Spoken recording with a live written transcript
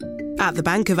At the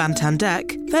Bank of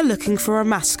Antandek, they're looking for a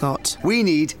mascot. We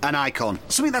need an icon.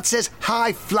 Something that says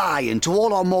high flying to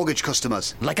all our mortgage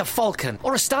customers. Like a falcon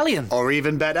or a stallion. Or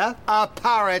even better, a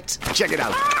parrot. Check it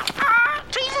out.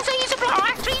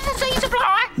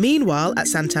 Meanwhile, at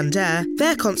Santander,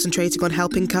 they're concentrating on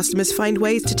helping customers find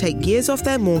ways to take years off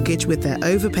their mortgage with their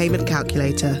overpayment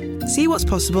calculator. See what's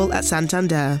possible at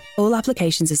Santander. All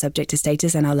applications are subject to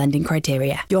status and our lending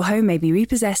criteria. Your home may be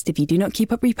repossessed if you do not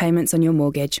keep up repayments on your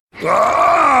mortgage.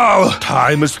 Oh,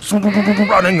 time is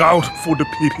running out for the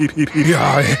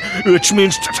PPPI, which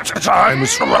means time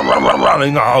is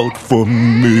running out for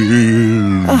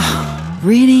me. Oh,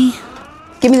 really?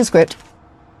 Give me the script.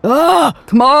 Ah,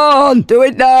 come on, do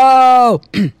it now!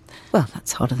 Well,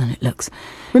 that's harder than it looks.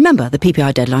 Remember, the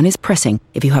PPI deadline is pressing.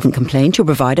 If you haven't complained to your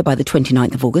provider by the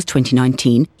 29th of August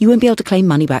 2019, you won't be able to claim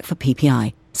money back for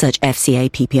PPI. Search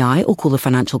FCA PPI or call the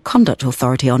Financial Conduct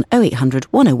Authority on 0800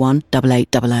 101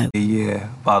 8800. Yeah,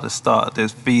 about to start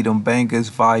this Feed 'em Bangers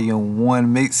Volume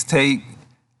 1 mixtape.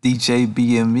 DJ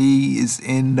BME is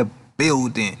in the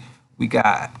building. We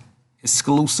got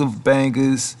exclusive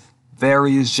bangers,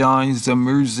 various genres of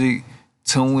music.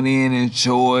 Tune in,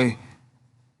 enjoy.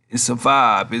 It's a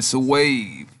vibe, it's a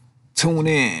wave. Tune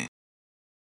in.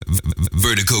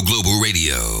 Vertigo Global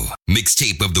Radio,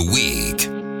 mixtape of the week.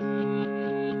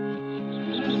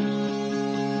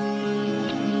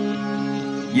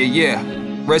 Yeah,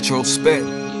 retrospect.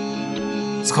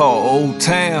 It's called Old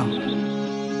Town.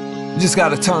 You just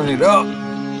gotta turn it up.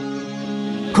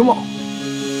 Come on.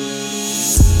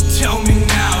 Tell me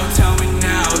now, tell me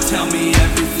now, tell me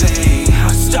everything.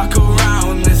 I'm stuck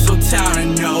around this old town, I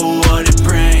know what it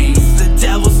brings. The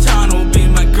devil's tunnel will be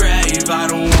my grave, I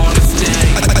don't wanna stay.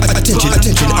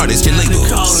 Attention artists and labels.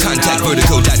 Contact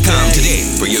Vertigo.com today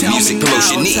for your music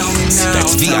promotion needs.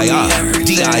 That's VIRDIKO.com.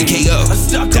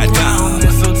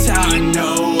 This old town, I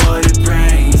know what it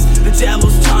brings. The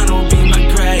devil's tunnel will be my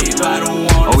grave, I don't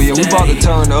wanna stay. Oh yeah, we about to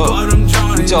turn up.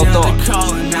 What y'all thought?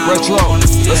 Retro,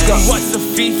 let's go. What's the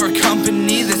fee for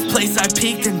company? This place I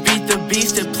peaked and beat the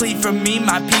beast to plead for me,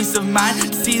 my peace of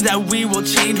mind. See that we will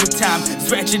change with time. This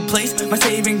wretched place, my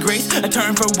saving grace. I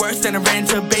turned for worse and I ran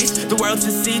to base. The world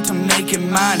to see to make it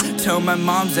mine. Tell my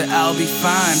moms that I'll be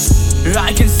fine.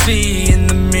 I can see in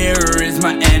the mirror is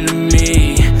my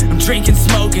enemy. I'm drinking,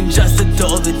 smoking just to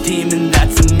dull the demon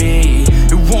that's in me.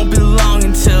 It won't be long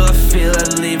until I feel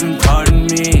that leaving part of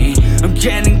me. I'm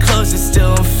getting closer,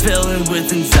 still I'm filling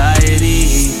with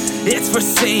anxiety. It's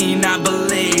foreseen, I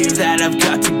believe that I've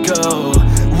got to go.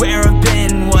 Where I've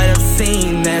been, what I've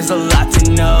seen, there's a lot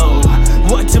to know.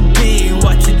 What to be,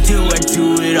 what to do, I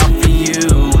do it all for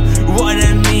you. What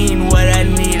I mean, what I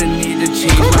need to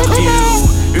change my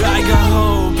view. I got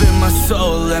hope in my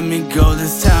soul, let me go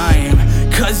this time.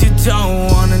 Cause you don't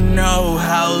wanna know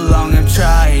how long I've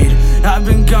tried. I've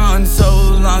been gone so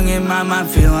long in my mind,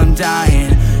 feel I'm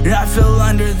dying. I feel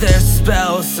under their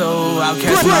spell, so I'll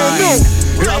catch mine.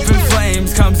 Up in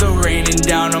flames comes the raining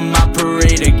down on my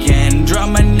parade again. Drop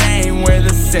my name, we're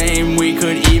the same, we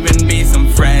could even be some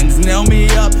friends. Nail me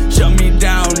up, shut me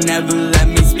down, never let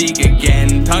me speak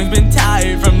again. Tongue's been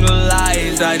tired from the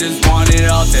lies, I just want it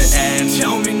all to end.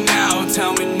 Tell me now,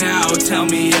 tell me now, tell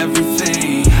me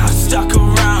everything. I'm stuck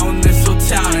around this old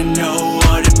town, I know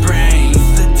what it brings.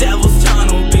 The devil's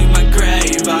tunnel will be my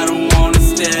grave, I don't wanna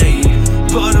stay.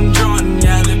 But I'm drawn,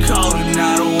 yeah, they're calling,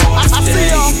 I don't wanna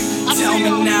stay. Tell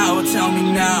me now, tell me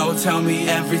now, tell me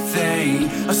everything.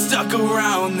 I'm stuck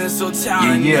around this old town,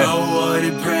 I know what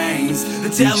it brings. The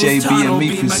devil's tunnel will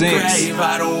be my grave,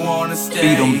 I don't wanna stay.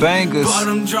 Feed 'em Bangers, but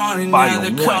I'm drawn, and now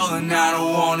they're calling, I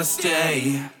don't wanna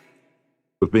stay.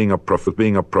 With being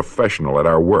a professional at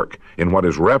our work in what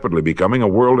is rapidly becoming a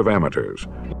world of amateurs.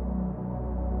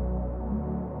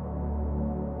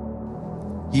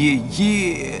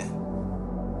 Yeah.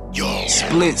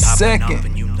 Split second.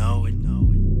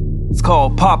 It's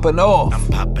called Popping Off. I'm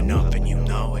popping up and you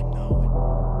know it.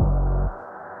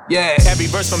 Yeah. Every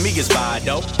verse from me gets by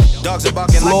though. Dogs are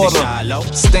barking Florida. like they shallow.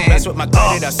 Stand That's what my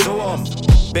credit, I sue 'em.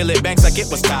 Billy Banks like it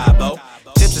was Tybo.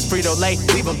 Chips is Frito-Lay,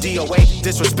 leave 'em DOA.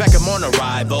 Disrespect 'em on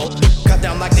arrival. Cut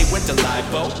down like they went to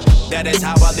Libo. That is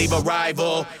how I leave a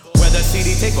rival. Whether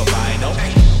CD, tape, or vinyl.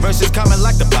 Verses coming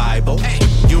like the Bible.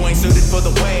 You ain't suited for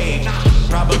the wave.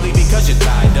 Probably because you're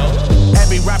tired though.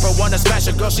 Every rapper wanna smash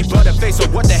a girl, she brought her face, so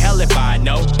what the hell if I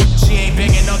know? She ain't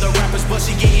banging other rappers, but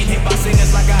she getting hit by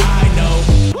singers like a high note.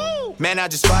 Man, I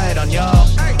just fired on y'all.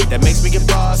 That makes me get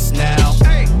boss now.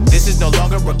 This is no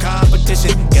longer a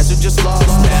competition. Guess who just lost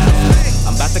now?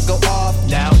 I'm about to go off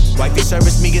now. Wifey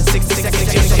service me in 60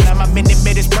 seconds. So now my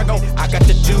minute is prego. I got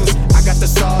the juice, I got the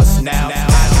sauce now. I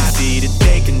can see that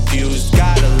they confused.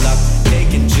 Gotta luck, they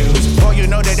can choose.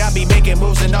 making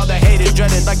moves and all the haters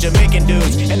dreaded like Jamaican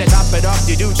dudes. And to top it off,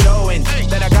 you do showing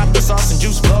that I got the sauce and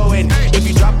juice flowing. If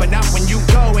you dropping out when you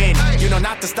going, you know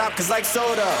not to stop, cause like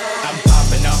soda, I'm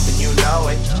popping off and you know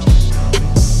it.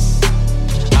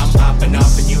 I'm popping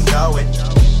off and you know it.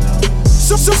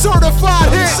 So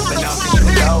certified hit. I'm popping off and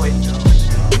you know it.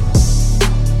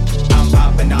 I'm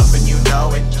popping off and you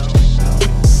know it.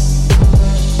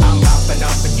 I'm popping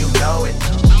off and you know it.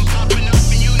 I'm popping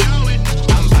off and you know it.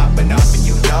 I'm popping off and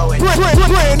you know it.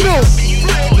 Brand new.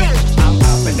 I'm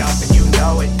popping off and you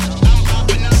know it. I'm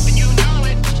popping off and you know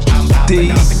it. I'm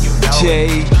popping off and you know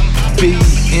it.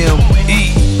 DJBME.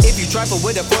 If you trifle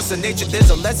with a force of nature, there's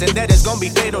a lesson that is gonna be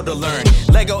fatal to learn.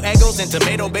 Lego Eggos and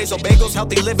tomato basil bagels,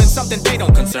 healthy living, something they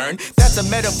don't concern. That's a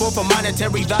metaphor for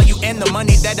monetary value and the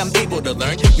money that I'm able to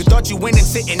learn. You thought you went and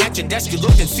sitting at your desk, you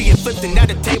looked and see it flipped and now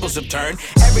the tables have turned.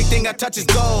 Everything I touch is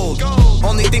gold.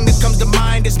 Only thing that comes to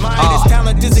mind is mine. This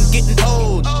talent isn't getting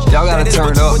old. Y'all gotta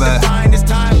turn up, man. It's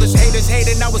timeless, haters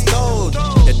hating, I was told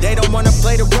that they don't wanna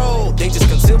play the role. They just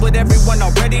conceal what everyone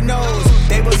already knows.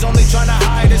 They was only trying to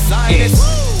hide a science.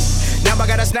 Now I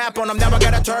gotta snap on them, now I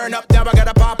gotta turn up, now I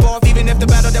gotta pop off. Even if the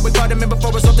battle that we fought them in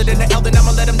before resulted in the L, then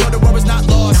I'ma let them know the war is not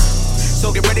lost.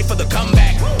 So get ready for the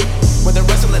comeback. When they're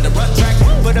wrestling the run track,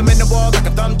 put them in the wall like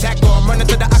a thumbtack. Or I'm running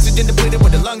to the oxygen depleted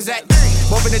with the lungs at.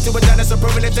 Morphing into a dinosaur,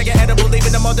 proving it, take it edible,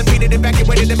 leaving them all defeated,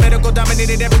 evacuated, the medical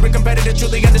dominated every competitor,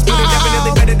 truly undisputed,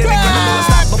 definitely better than incredible,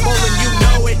 unstoppable, and you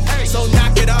know it. So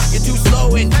knock it off, you're too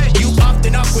slow and you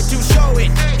often awkward to show it.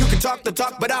 You can talk the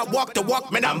talk, but I walk the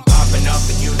walk, man. I'm popping off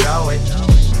and you know it.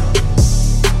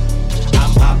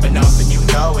 I'm popping off and you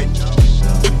know it.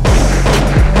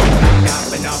 I'm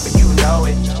popping off and you know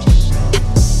it.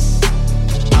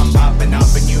 I'm popping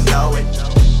off and you know it.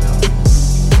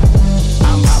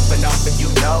 I'm popping off and you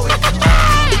know it.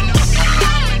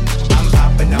 I'm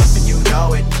popping off and you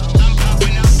know it. I'm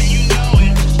popping off and you know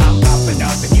it. I'm popping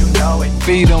off and you know it.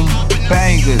 Feed 'em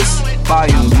Bangers,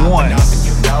 Volume 1.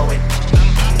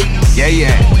 Yeah,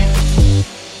 yeah.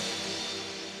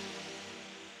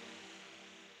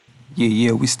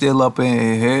 Yeah, we still up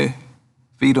in here.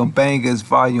 Feed 'em Bangers,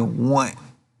 Volume 1.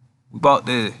 We about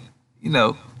to,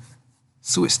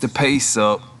 switch the pace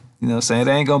up. You know what I'm saying?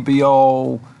 It ain't gonna be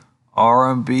all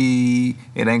R&B.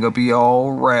 It ain't gonna be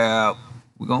all rap.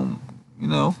 We're gonna,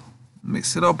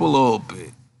 mix it up a little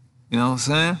bit. You know what I'm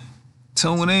saying?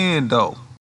 Tune in, though.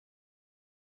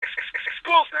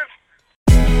 Exclusive.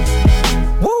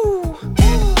 Woo!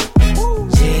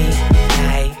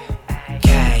 G-A-K.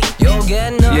 You'll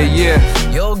get none. Yeah.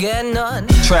 You'll get none.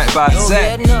 Track by You'll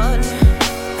Zach. get none.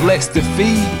 Flex the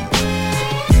feed.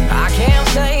 I can't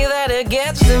say that it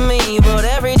gets to me, but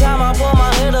every time I pull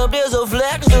my head up, there's a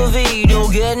flex to feed. You'll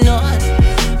get none.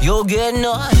 You'll get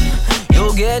none.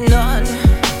 You'll get none.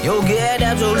 You'll get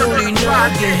absolutely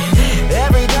nothing.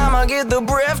 Every time I get the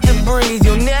breath to breathe,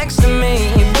 you're next to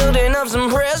me, building up some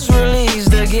press release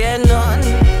to get none.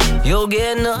 You'll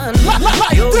get none.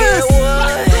 You'll get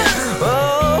what?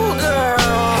 Oh, girl.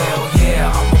 Hell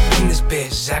yeah, I'm up in this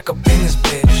bitch, Zach up in this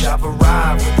bitch. I've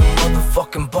arrived with a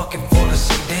motherfucking bucket full of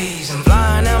CDs. I'm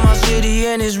flying out my city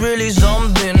and it's really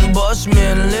something.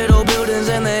 Busmen, little buildings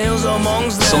and the hills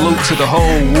amongst them. Salute to the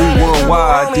whole Woo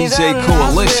Worldwide DJ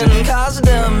Coalition.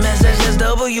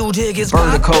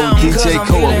 Vertical DJ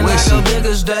Coalition.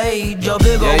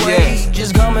 Yeah.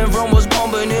 Just coming from what's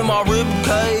pumping in my rib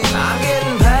cage. I'm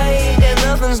getting paid and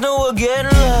nothing's new again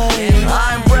late.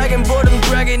 I'm bragging, but I'm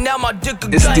dragging out my dick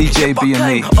again. It's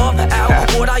DJBME. Up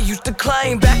out what I used to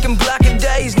claim back in blacker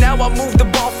days. Now I move the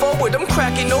ball forward. I'm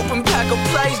cracking open pack of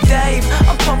plays, Dave.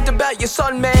 I'm pumped about your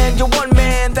son, man. You're one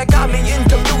man that got me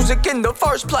into music in the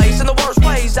first place. In the worst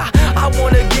ways, I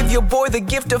wanna give your boy the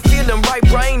gift of feeling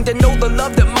right-brained and know the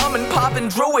love that mom and pop and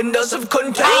Drew and us have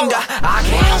contained. I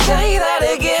can't say that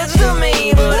it gets to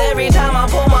me, but every time I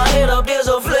pull my head up, there's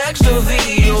a flex to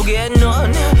feed. You'll get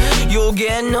none. You'll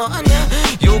get none.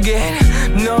 You'll get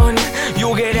none.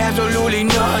 You'll get absolutely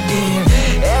nothing.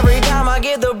 Every time I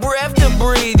get the breath to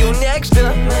breathe, you're next to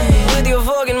me with your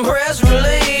fucking press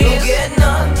release. You'll get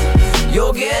none.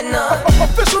 You'll get none.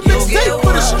 Official mixtape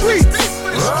for the streets.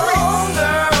 Oh,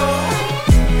 girl.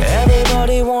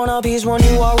 Everybody want a piece when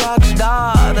you a rock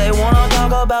star. They wanna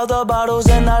talk about the bottles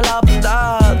and the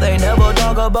lobster. They never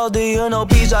talk about the inner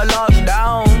peace I locked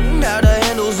down. How to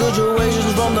handle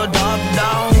situations from the top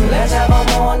down. Let's have a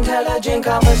more intelligent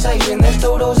conversation. This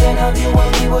Dodo's interview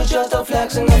with me was just a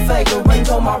flex and a faker. And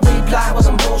told my reply was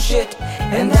some bullshit.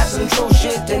 And that's some true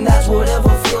shit. And that's whatever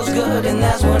feels good. And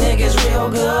that's when it gets real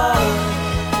good.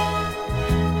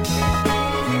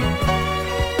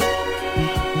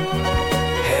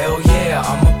 Hell yeah,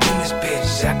 I'm up in this bitch,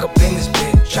 Zach up in this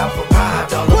bitch. I've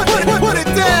arrived all up in it.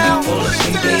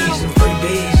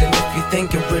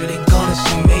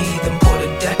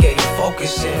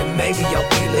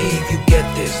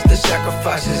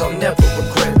 sacrifices, I'll never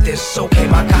regret this. Okay,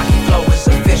 my cocky flow is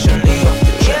officially off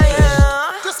the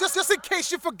checklist. Just in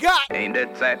case you forgot. Ain't the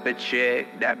type of chick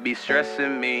that be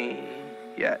stressing me.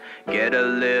 Yeah, get a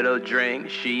little drink,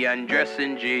 she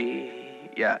undressing G.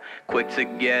 Yeah, quick to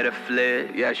get a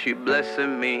flip, yeah, she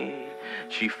blessing me.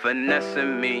 She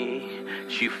finessing me,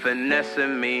 she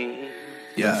finessing me.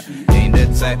 Yeah, ain't the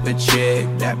type of chick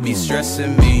that be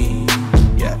stressing me.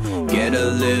 Yeah, get a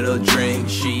little drink,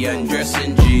 she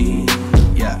undressing G.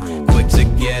 Yeah, quick to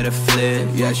get a flip,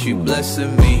 yeah, she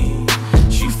blessing me.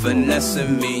 She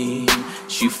finessing me,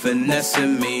 she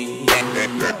finessing me.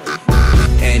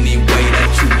 Any way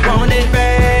that you want it,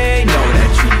 babe, know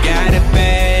that you got it,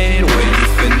 babe. When you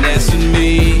finessing me.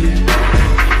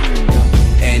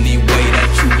 Any way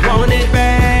that you want it,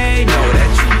 babe, know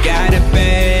that you got it,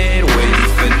 babe. When you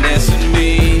finessing me.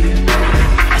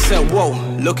 I said, whoa,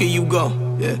 look at you go.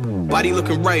 Yeah, body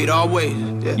looking right always.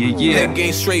 Yeah. Head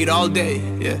game straight all day.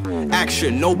 Yeah,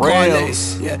 action, no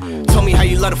parlays. Yeah, tell me how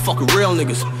you let a fucking real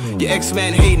niggas. Your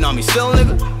ex-man hating on me, still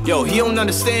nigga. Yo, he don't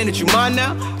understand that you mine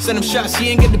now. Send him shots, he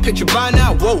ain't get the picture by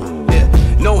now. Whoa, yeah.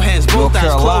 No hands, both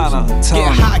eyes closed.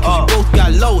 Get high cause you both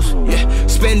got lows. Yeah,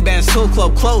 spin bands till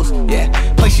club closed. Yeah,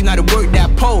 place you know to work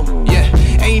that pole. Yeah,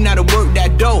 ain't know to work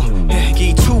that dough. Yeah, give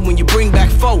you two when you bring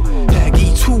back four. Yeah, give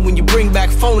you two when you bring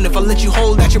back phone. If I let you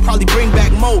hold that, you'll probably bring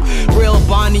back more. Real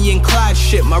Bonnie and Clyde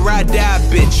shit, my ride die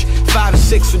bitch.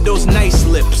 5'6" with those nice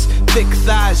lips. Thick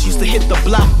thighs, used to hit the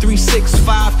block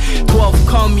 365. 12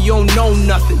 come, you don't know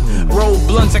nothing. Roll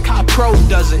blunts like how pro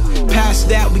does it. Past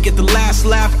that, we get the last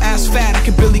laugh. Ass fat, I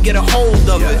can barely get a hold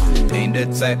of it. Ain't the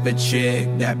type of chick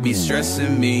that be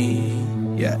stressing me.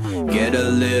 Yeah, get a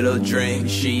little drink,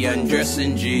 she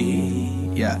undressing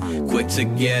G. Yeah, quick to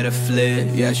get a flip,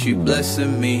 yeah, she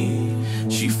blessing me.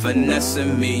 She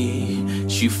finessing me,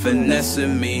 she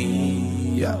finessing me.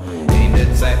 Yeah, ain't the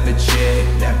type of chick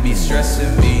that be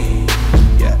stressing me.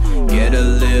 Yeah, get a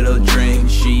little drink,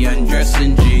 she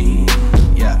undressing G.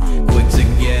 Yeah, quick to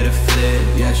get a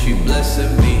flip, yeah, she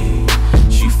blessing me.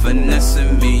 She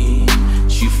finessing me,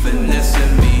 she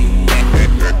finessing me.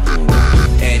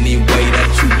 Any way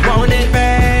that you want it,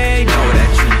 babe, know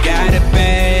that you got it,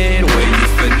 babe. When you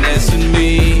finessing me.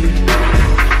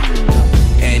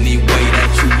 Any way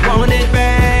that you want it,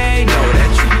 babe, know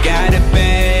that you got it,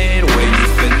 babe. When you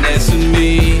finessing me.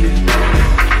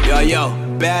 Yo,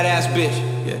 badass bitch.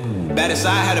 Yeah, baddest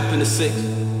I had up in the 6.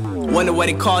 Wonder why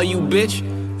they call you bitch?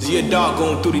 Is your dog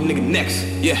going through these niggas' necks?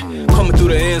 Yeah, coming through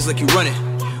the ends like you running.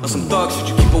 Or some thugs should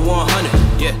you keep a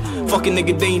 100? Yeah, fucking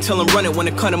nigga, they ain't tell him run it. When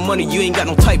it come to money, you ain't got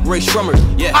no type, Ray Strummer.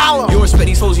 Yeah, you respect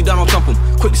these hoes, you Donald Trump them.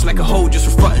 Quick to smack a hoe just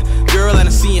for frontin'. Girl, I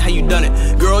done seen how you done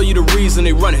it. Girl, you the reason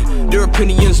they running. Their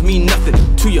opinions mean nothing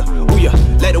to ya. Ooh ya,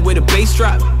 let the way the bass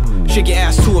drop. Shake your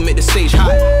ass to it, make the stage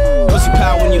hot. Pussy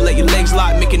power when you let your legs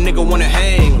lock. Make a nigga wanna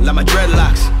hang, like my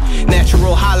dreadlocks.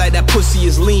 Natural highlight, that pussy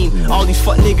is lean. All these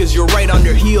fuck niggas, you're right on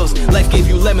their heels. Life gave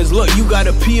you lemons, look, you got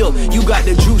appeal. You got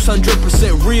the juice,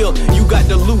 100% real. You got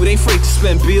the loot, ain't afraid to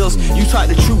spend bills. You talk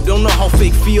the truth, don't know how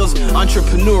fake feels.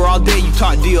 Entrepreneur, all day you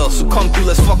talk deals. So come through,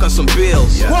 let's fuck on some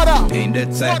bills. Yeah. What up? Ain't the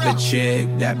type of chick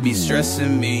that be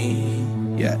stressing me.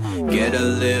 Yeah, get a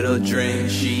little drink,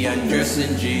 she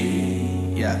undressing G.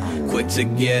 Yeah, quick to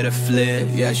get a flip,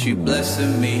 yeah, she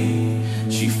blessing me.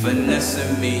 She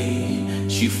finessing me,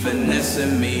 she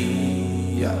finessing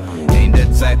me. Yeah, ain't the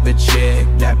type of chick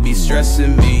that be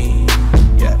stressing me.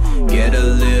 Yeah, get a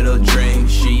little drink,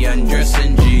 she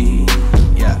undressing G.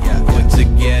 Yeah, quick to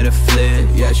get a flip,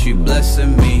 yeah, she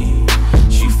blessing me.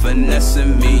 She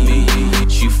finessing me,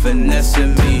 she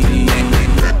finessing me.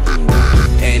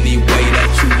 Any way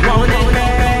that you want it,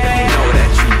 babe, know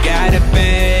that you got it,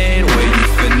 babe. When you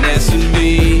finessing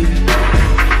me.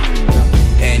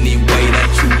 Any way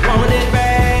that you want it,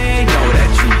 babe, know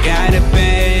that you got it,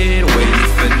 babe. When you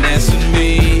finessing me.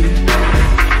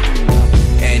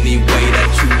 Any way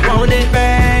that you want it,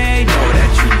 babe, know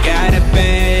that you got it,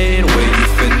 babe. When you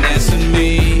finessing me.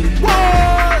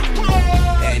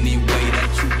 Any way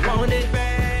that you want it,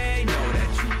 babe, know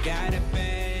that you got it,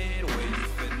 babe. When you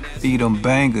finessing me. Beat 'em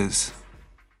Bangers,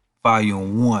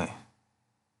 Volume 1.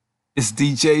 It's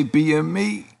DJ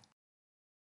BME.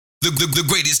 The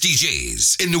greatest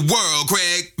DJs in the world,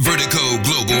 Craig. Vertigo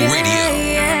Global Radio.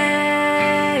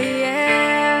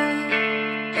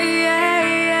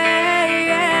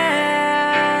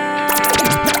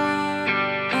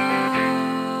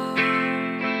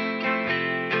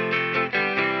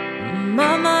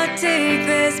 Mama, take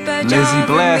this badge Lizzie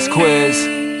Blasquez,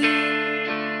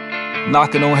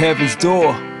 knocking on heaven's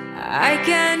door. I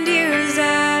can't use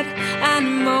that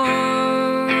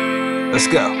anymore. Let's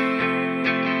go.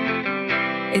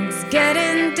 It's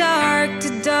getting dark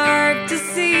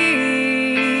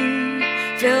see.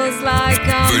 Feels like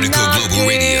I'm Vertical Global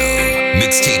Radio,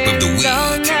 mixtape of the week.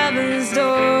 on heaven's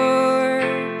door.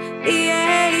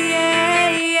 Yeah, yeah,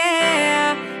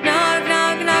 yeah. Knock,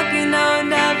 knock, knocking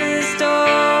on heaven's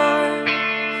door.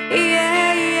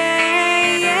 Yeah,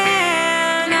 yeah,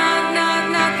 yeah. Knock, knock,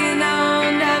 knocking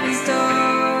on heaven's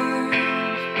door.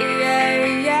 Yeah,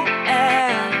 yeah.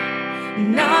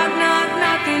 Knock, knock,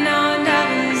 knocking on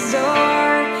heaven's door.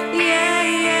 Yeah,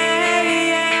 yeah,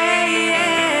 yeah,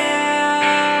 yeah.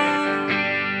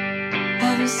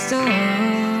 Heaven's door.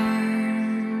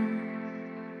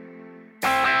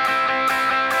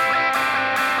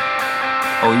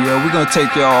 Oh yeah, we're gonna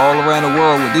take y'all all around the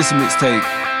world with this mixtape.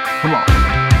 Come on.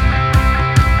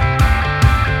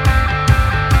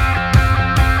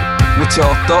 What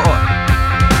y'all thought?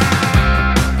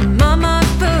 Mama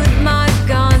put my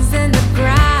guns in the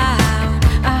ground.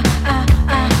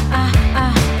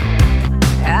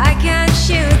 I can't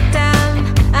shoot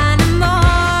them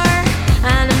anymore.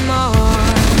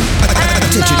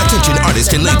 Attention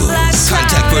artists and labels.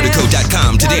 Contact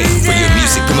Vertico.com today for your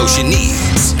music promotion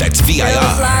needs. That's VIRDIKO.com.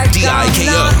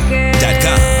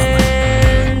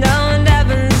 On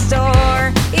heaven's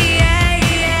door. Yeah,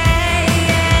 yeah,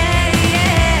 yeah,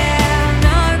 yeah.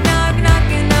 Knock, knock,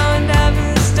 knocking on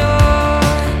heaven's door.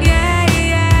 Yeah,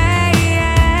 yeah,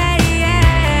 yeah,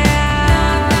 yeah.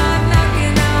 Knock, knock,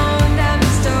 knocking on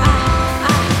heaven's door.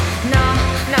 Knock,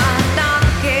 knock,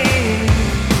 knocking.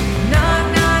 Knock,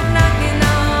 knock, knocking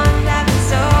on heaven's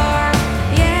door.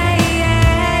 Yeah,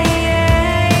 yeah,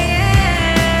 yeah,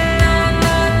 yeah. Knock,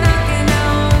 knock, knocking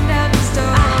on heaven's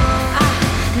door.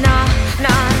 Knock,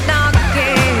 knock,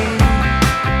 knocking.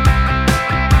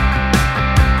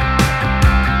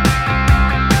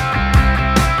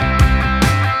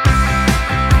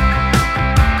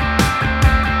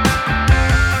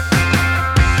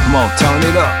 Come on, turn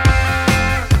it up.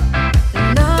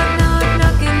 Knock, knock,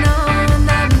 knocking on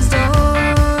heaven's door.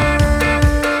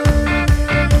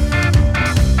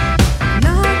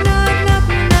 Knock, knock,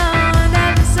 knocking on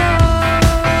heaven's door.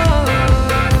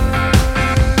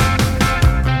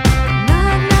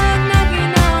 Knock, knock,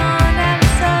 knocking on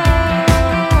heaven's door.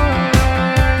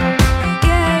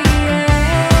 Yeah, yeah,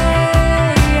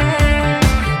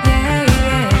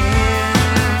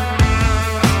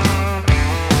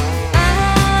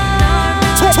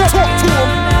 Talk to 'em.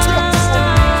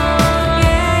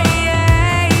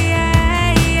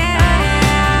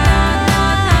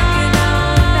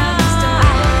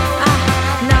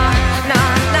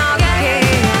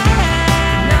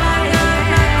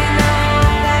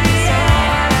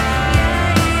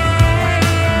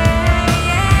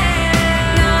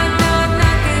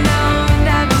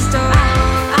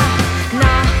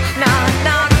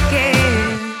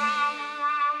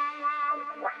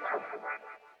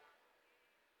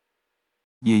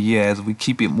 Yeah, as we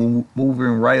keep it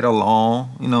moving right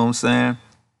along, you know what I'm saying?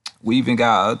 We even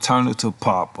got alternative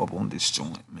pop up on this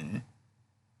joint, man.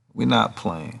 We're not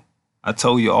playing. I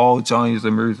told you all genres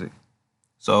of music.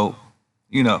 So,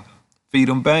 you know, Feed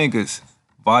 'em Bangers,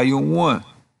 Volume 1.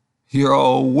 You're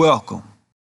all welcome.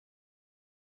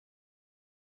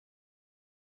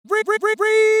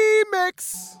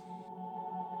 Remix.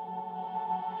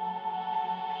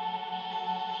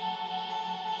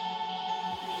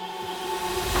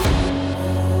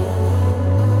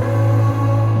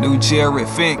 New Jared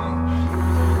Fink,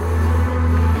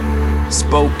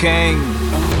 Spokane.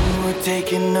 We're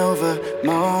taking over,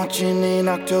 marching in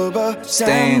October.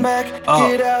 Stand back, up.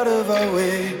 get out of our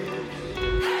way.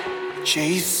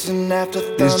 Chasing after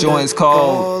thunder, This joint's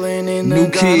called calling in New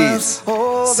the Kids, gunners.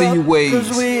 Hold See up, Waves,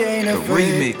 'cause we ain't the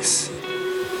afraid. remix.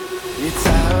 It's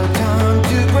our time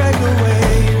to break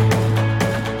away.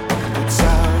 It's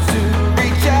ours to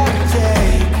reach out and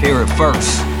take. Hear it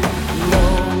first. No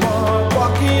more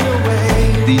walking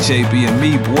away. DJ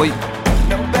B&Me, boy.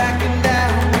 No backing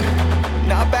down,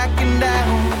 not backing down.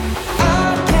 I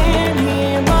can't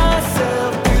hear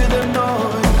myself through the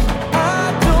noise.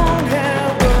 I don't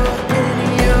have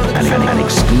any other choice. An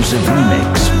exclusive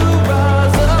remix.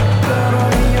 Rise up, but I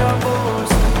hear your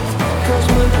voices. 'Cause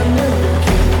we're the new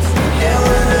kids. Yeah,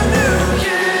 we're the new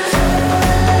kids.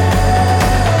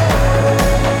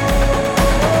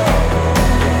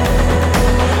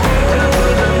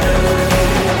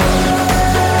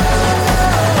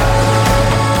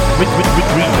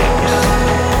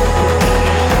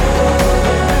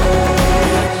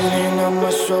 Leaning on my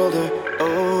shoulder,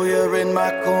 oh, you're in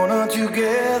my corner.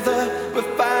 Together, we're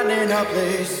finding our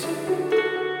place.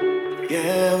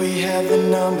 Yeah, we have the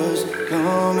numbers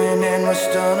coming and we're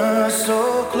stunning us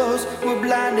so close, we're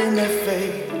blinding their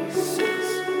faces.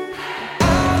 I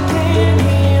can't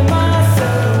hear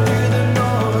myself through the noise.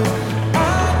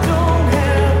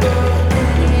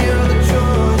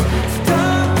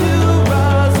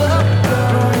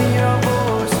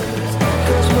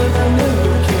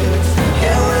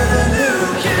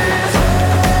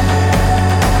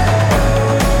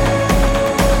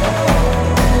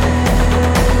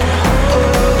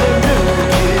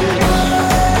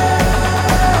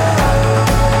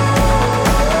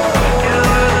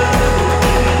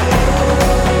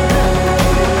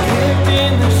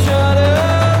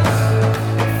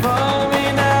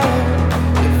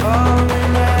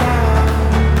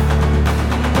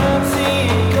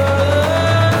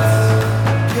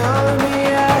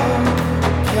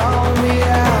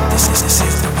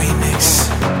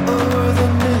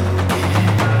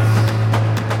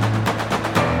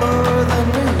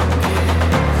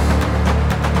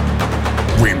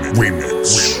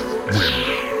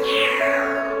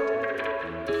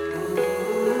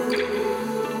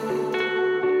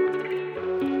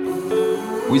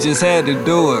 We just had to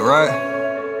do it, right?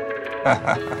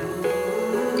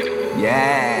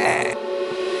 Yeah.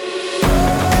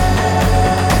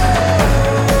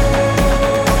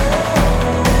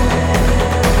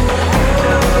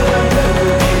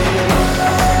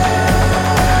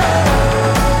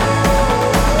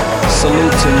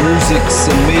 Salute to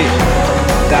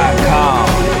MusicSubmit.com,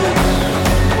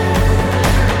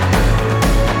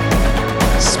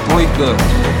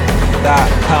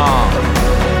 Spreaker.com,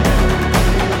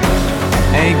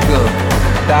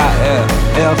 Anchor.fm.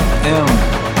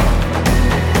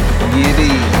 Get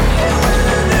it.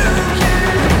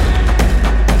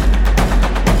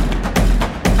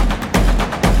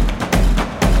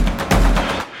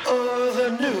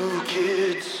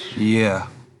 Yeah.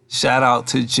 Shout out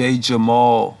to J.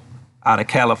 Jamal out of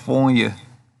California.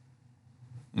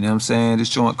 You know what I'm saying? This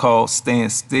joint called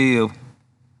Stand Still,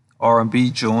 R&B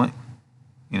joint.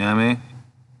 You know what I mean?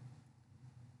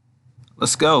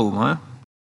 Let's go, man.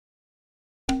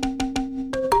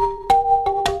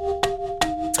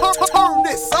 Turn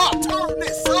this up.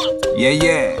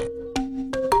 Yeah.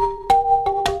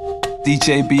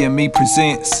 DJ BME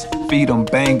presents Feed 'em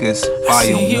Bangers,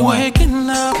 Volume 1. See you waking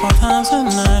up all times of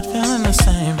night, feeling the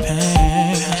same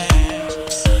pain.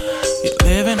 You're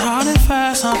living hard and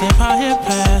fast, something by your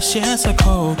past, yeah, it's a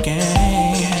cold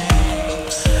game.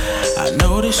 I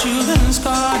notice you've been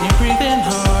scarred, you're breathing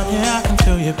hard, yeah, I can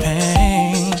feel your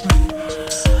pain.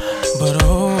 But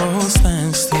oh,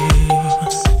 stand still,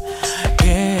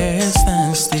 yeah,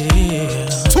 stand still.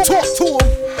 Talk to him.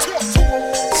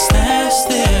 Stand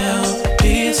still,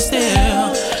 be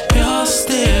still, you're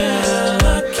still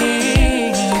a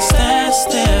king. Stand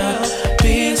still,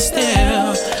 be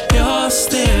still, you're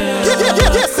still a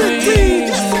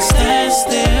queen. Stand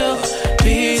still,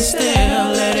 be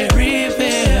still, let it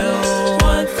reveal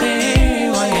one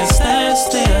thing. When you stand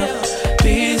still,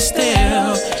 be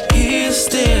still, he's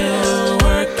still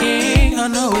working. I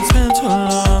know it's been too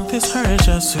long, this hurt is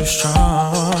just too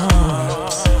strong.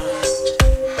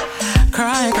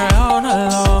 Cry all night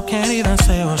long, can't even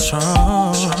say what's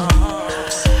wrong.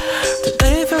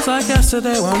 Today feels like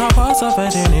yesterday when our parts of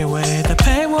it anyway. The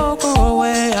pain won't go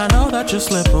away, I know that you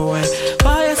slip away.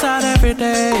 By your side every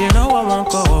day, you know I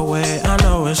won't go away. I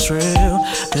know it's real,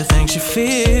 the things you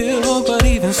feel, but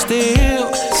even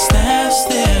still, stand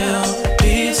still,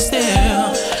 be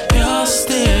still, you're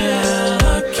still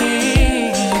a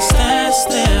king. Stand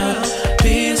still,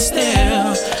 be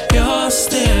still, you're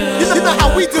still. You know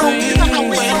how we do.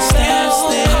 Stand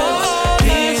still,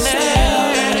 be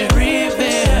still, let it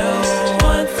reveal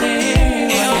one thing.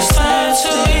 When you stand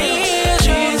still,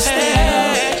 be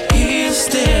still, he's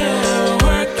still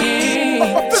working.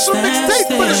 Stand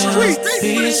still,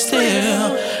 be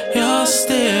still, you're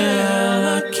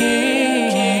still a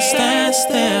king. Stand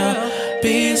still,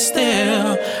 be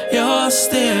still, you're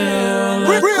still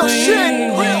a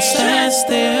queen. Stand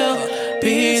still,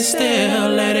 be still,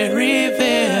 let it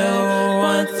reveal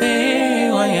one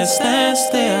thing. When you stand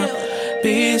still,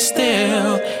 be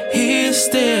still, he's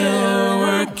still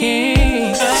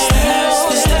working. Stand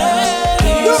still,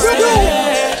 be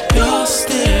still, you're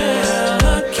still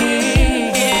a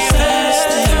king. Stand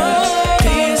still,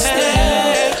 be still,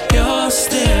 you're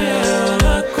still a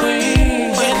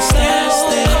queen. When you stand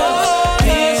still,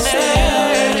 be still,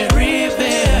 let it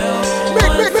reveal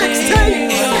one thing.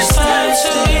 You stand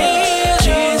still, be still,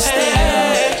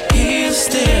 he's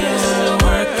still working. Stand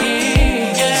still, be still, you're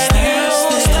still a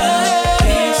king.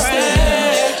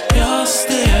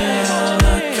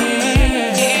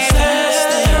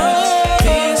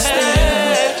 Stand still,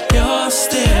 be still,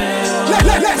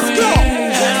 you're still a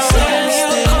queen. Stand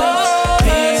still,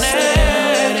 be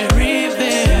still, let it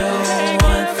reveal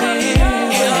one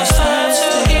thing. You stand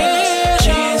still,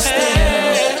 be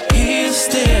still, he's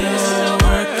still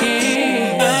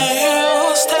working.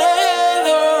 You stand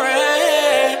the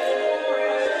rain.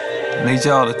 Need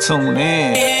y'all to tune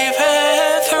in.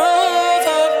 Even through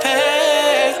the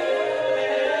pain.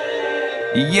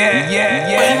 Yeah.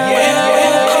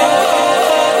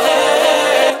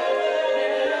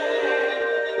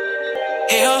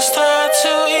 He'll start to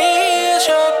ease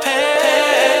your pain.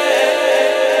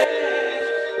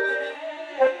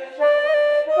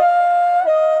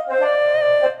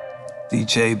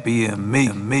 DJ BME.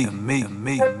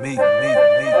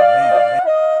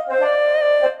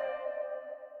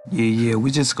 Yeah,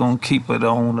 we just gonna keep it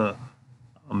on a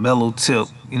mellow tip,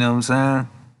 you know what I'm saying?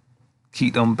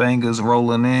 Keep them bangers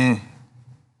rolling in.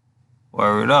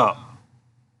 Word up.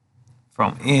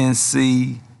 From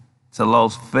NC to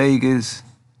Las Vegas,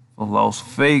 from Las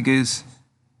Vegas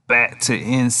back to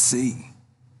NC.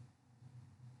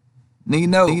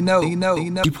 Nino.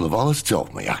 People have always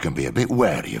told me I can be a bit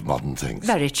wary of modern things.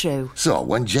 Very true. So,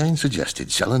 when Jane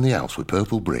suggested selling the house with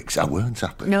purple bricks, I weren't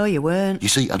happy. No, you weren't. You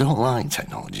see, I don't like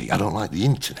technology. I don't like the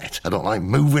internet. I don't like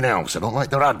moving house. I don't like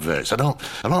their adverts. I don't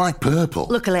like purple.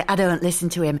 Luckily, I don't listen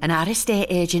to him, and our estate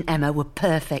agent Emma were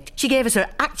perfect. She gave us her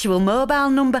actual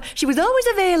mobile number. She was always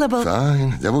available.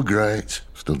 Fine, they were great.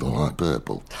 Still don't like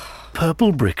purple.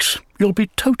 Purple bricks. You'll be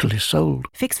totally sold.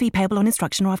 Fixed fee payable on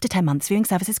instruction or after 10 months. Viewing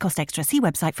services cost extra. See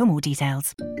website for more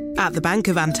details. At the Bank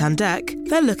of Antandek,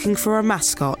 they're looking for a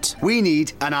mascot. We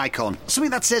need an icon.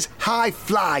 Something that says high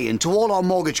flying to all our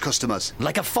mortgage customers.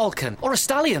 Like a falcon or a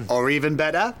stallion. Or even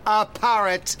better, a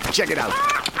parrot. Check it out.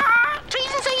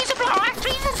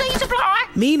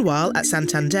 Meanwhile, at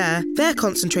Santander, they're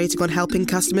concentrating on helping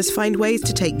customers find ways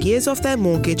to take years off their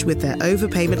mortgage with their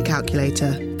overpayment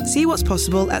calculator. See what's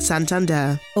possible at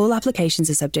Santander. All applications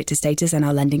are subject to status and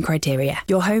our lending criteria.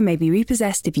 Your home may be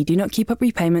repossessed if you do not keep up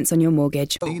repayments on your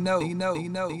mortgage. Let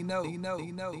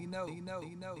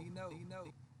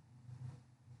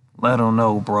him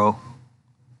know, bro.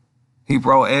 He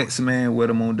brought X-Man with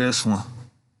him on this one.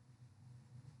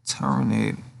 Turn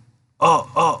it up.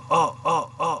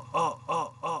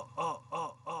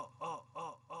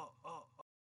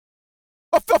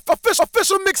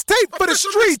 Official mixtape for the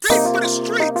streets.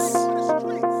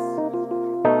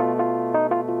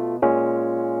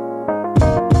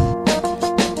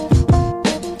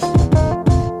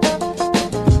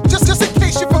 Just in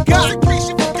case you forgot.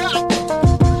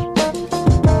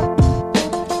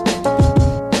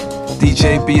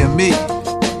 DJ BME.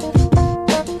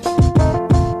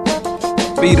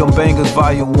 Beat 'em Bangers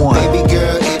Volume 1. Baby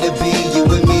girl, it'll be you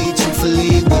and me.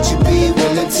 Truthfully, would you be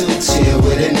willing to chill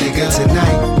with a nigga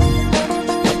tonight?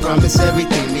 I promise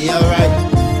everything be alright.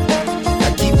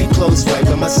 I keep you close right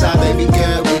by my side, baby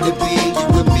girl. Would it be you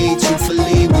and me?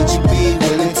 Truthfully, would you be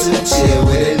willing to chill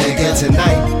with a nigga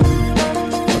tonight?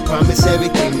 I promise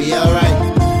everything be alright.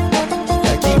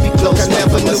 I keep you close right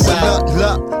by my side.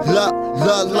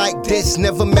 Love like this.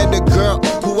 Never met a girl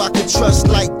who I could trust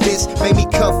like this. Made me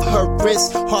cuff her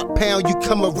wrist. Heart pound, you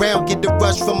come around, get the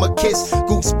rush from a kiss.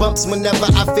 Goosebumps whenever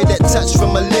I feel that touch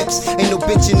from her lips. Ain't no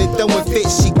bitchin' and throwing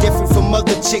fits. She different from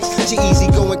other chicks. She easy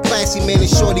going classy, man, and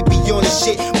shorty be on the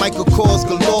shit. Michael Kors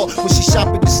galore when she shop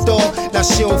at the store. Now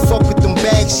she don't fuck with them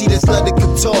bags, she just love the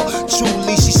couture.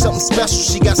 Truly, she something special,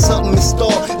 she got something in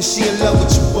store. And she in love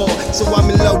with you, boy, so I'm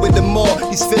in love with them more.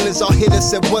 These feelings all hit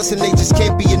us at once and they just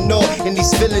can't be ignored. And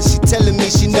these feelings she telling me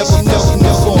she never felt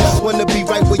before. Wanna be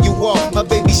right where you are, my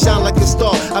baby shine like a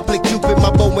star. I play Cupid,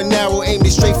 my bow and arrow, aim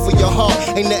it straight for your heart.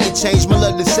 Ain't nothing changed, my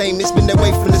love the same, it's been that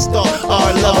way from the start.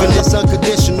 Our loving is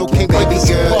unconditional, can't break us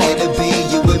apart. Baby girl, it'll be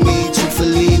you and me,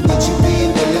 truthfully, would you be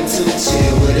willing to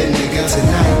chill with a nigga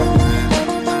tonight?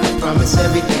 I promise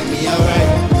everything be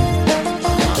alright.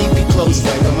 I keep you close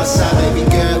right on my side, baby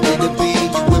girl, it'll be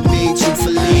you and me,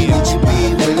 truthfully, would you be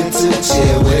willing to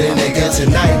chill with a nigga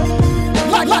tonight?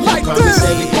 I promise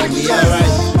everything be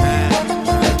alright.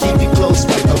 I keep you close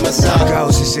right on my side.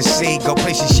 Girls, it's a scene, go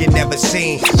places you never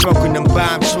seen. Smoking them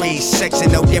bomb trees, sex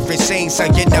in no different scenes, so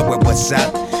you know it what's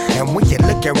up. And when you're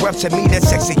looking rough to me, that's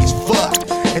sexy as fuck.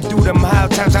 And through them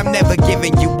hard times, I'm never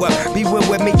giving you up. Be real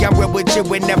with me, I'm real with you,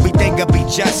 and everything'll be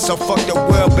just. So fuck the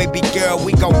world, baby girl,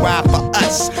 we gon' ride for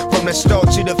us. From the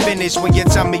start to the finish, when you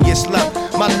tell me it's love.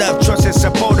 My love, trust, and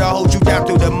support, I'll hold you down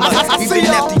through the mud. Even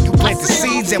after you plant the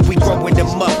seeds and we growing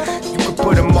them up. You can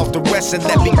put them off the rest and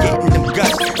let me get in them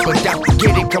guts. But don't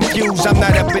get it confused, I'm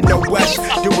not up in no rush.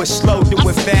 Do it slow, do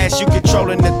it fast, you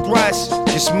controlling the thrust.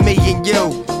 Just me and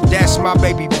you, that's my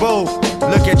baby boo.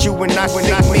 Look at you and I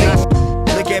see me.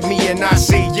 Look at me and I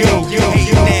see you.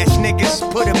 Hating ass niggas,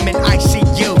 put them in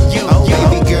ICU. Oh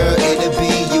baby girl, it'll be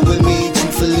you and me.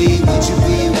 Truthfully, would you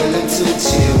be willing to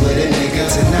chill with a nigga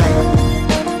tonight?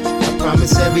 I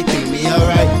promise everything be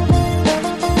alright.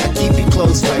 I keep you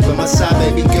close right by my side,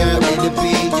 baby girl. It'll be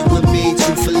you and me.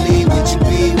 Truthfully, would you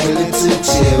be willing to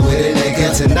chill with a nigga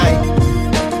tonight?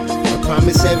 I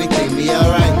promise everything be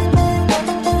alright.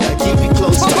 I keep you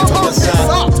close right by my side.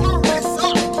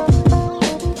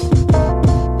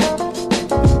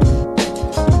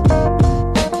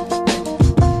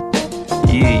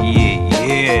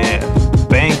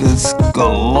 Bangers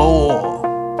galore.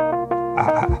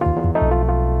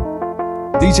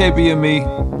 DJ BME,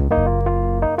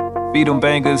 Beat 'em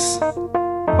Bangers,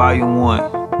 Volume 1.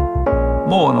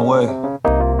 More on the way.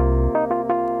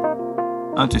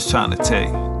 I'm just trying to tell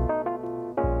you.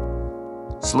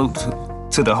 Salute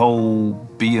to the whole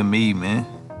BME, man.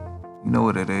 You know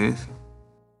what it is.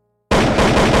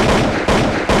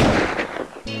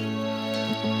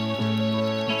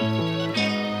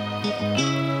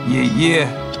 Yeah.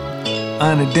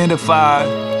 Unidentified.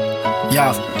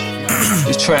 Yeah.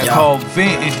 This track called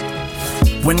Venting.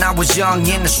 When I was young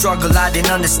in the struggle, I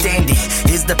didn't understand it.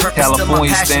 Is the purpose of my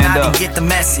passion? I didn't get the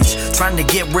message. Trying to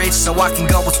get rich so I can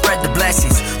go and spread the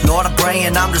blessings. Lord, I'm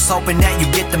praying, I'm just hoping that you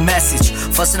get the message.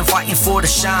 Fussing and fighting for the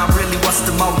shine, really what's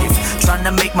the motive? Trying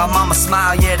to make my mama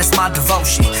smile, yeah, that's my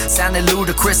devotion. Sounding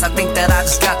ludicrous, I think that I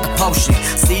just got the potion.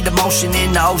 See the motion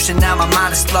in the ocean, now my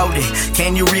mind exploded.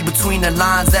 Can you read between the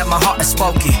lines that my heart has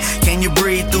spoken? Can you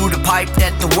breathe through the pipe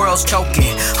that the world's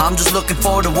choking? I'm just looking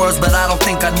for the words, but I don't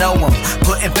think I know them.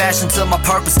 Putting passion to my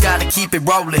purpose, gotta keep it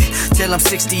rolling. Till I'm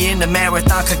 60 in the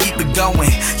marathon, can keep it going.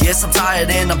 Yes, I'm tired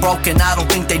and I'm broken, I don't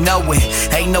think they know it.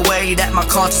 Ain't no way that my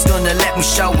conscience gonna let me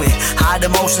show it. Hide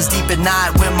emotions deep at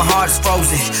night when my heart is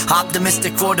frozen.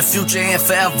 Optimistic for the future and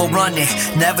forever running.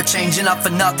 Never changing up for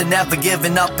nothing, never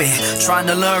giving up it. Trying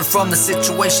to learn from the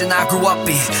situation I grew up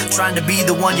in. Trying to be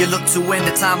the one you look to when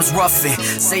the time is rough it.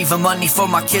 Saving money for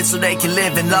my kids so they can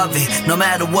live and love it. No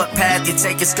matter what path you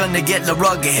take, it's gonna get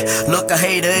rugged. Look a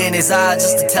hater in his eye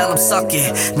just to tell him suck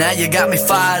it. Now you got me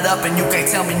fired up and you can't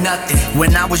tell me nothing.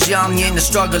 When I was young in the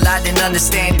struggle, I didn't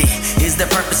understand it. Is the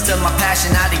purpose to my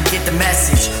passion? I didn't get the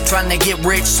message. Trying to get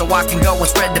rich so I can go and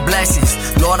spread the blessings.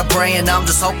 Lord, I'm praying, I'm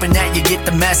just hoping that you get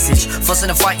the message. Fussing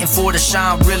and fighting for the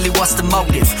shine, really what's the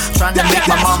motive? Trying to make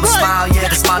my mama smile, yeah,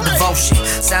 that's my devotion.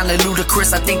 Sounding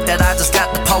ludicrous, I think that I just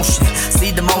got the potion.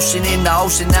 See the motion in the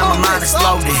ocean, now my mind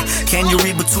exploded. Can you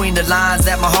read between the lines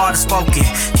that my heart is spoken?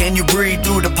 Can you breathe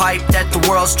through the pipe that the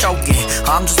world's choking?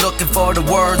 I'm just looking for the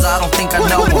words, I don't think I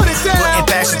know them. Putting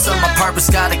passion to my purpose,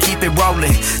 gotta keep it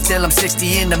rolling. Till I'm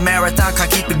 60 in the marathon,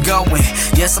 can't keep it going.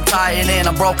 Yes, I'm tired and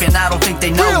I'm broken, I don't think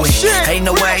they know it. Ain't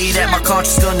no way that my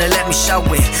conscience gonna let me show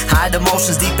it. Hide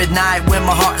emotions deep at night when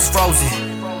my heart is frozen.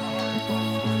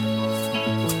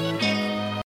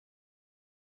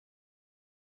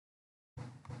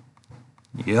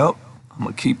 Yep,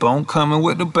 I'ma keep on coming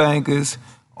with the bangers.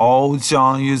 All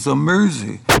genres of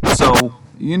music. So,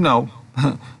 you know,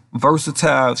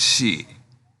 versatile shit.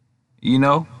 You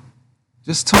know?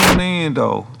 Just tune in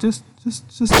though. Just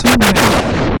tune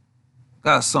in.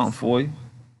 Got something for you.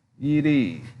 It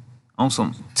is. On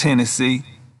some Tennessee.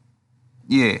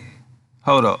 Yeah.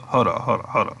 Hold up. What?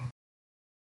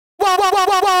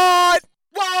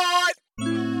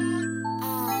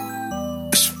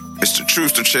 It's the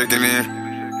truth to checking in.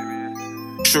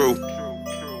 True.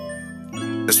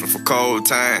 This one for cold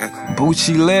time.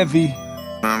 Bucci Levy.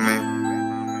 I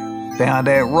mean, down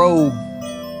that road.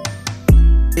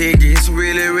 It gets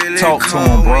really Talk cold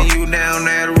to him, bro. when you down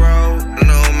that road.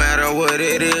 No matter what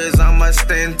it is, I'ma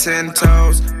stand 10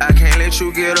 toes. I can't let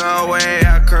you get away.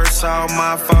 I curse all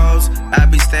my foes. I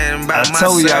be standing by myself.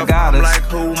 Told you I got I'm it. like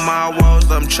who my woes.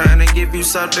 I'm trying to give you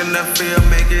something to feel,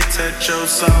 make it touch your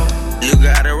soul. You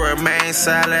gotta remain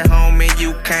silent, homie.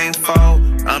 You can't fold.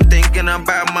 I'm thinking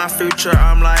about my future.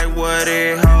 I'm like what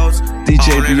it holds.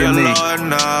 DJ Only the BME. Lord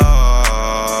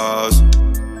knows.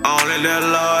 Only the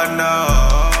Lord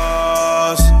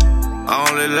knows.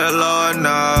 Only the Lord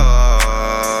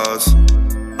knows.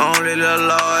 Only the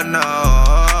Lord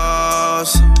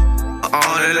knows.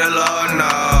 Only the Lord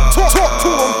knows.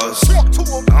 Talk to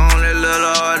him. Only the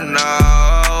Lord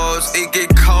knows. It get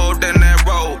cold in that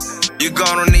road. You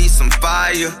gonna need some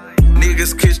fire.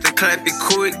 Niggas kiss the clappy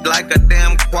quick like a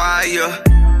damn choir.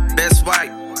 That's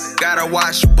right. Gotta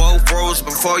wash both roads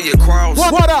before you cross.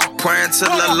 What up? Praying to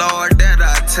the Lord that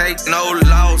I take no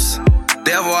loss.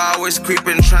 Devil always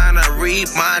creeping, trying to read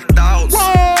my thoughts.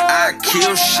 I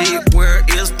kill shit, where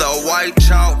is the white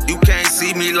chalk? You can't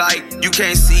see me like you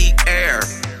can't see air.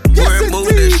 Move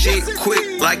the shit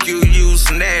quick like you use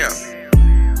snare.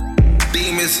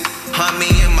 Demons hunt me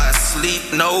in my sleep.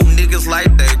 No niggas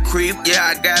like that creep. Yeah,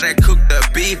 I gotta cook the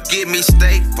beef. Give me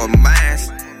steak for mine.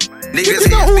 Niggas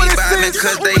hit me by me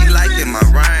cause they liking my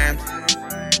rhyme.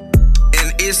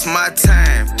 And it's my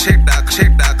time. Check the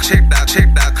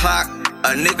clock.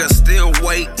 A nigga still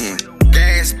waiting.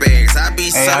 Gas bags. I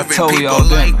be serving people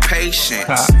like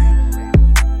patience.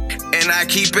 And I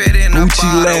keep it in a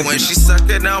bottle. Levy. When she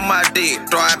sucking on my dick,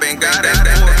 thriving, got it.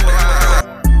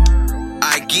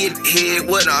 I get hit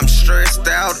when I'm stressed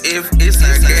out. If it's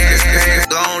a gas bag,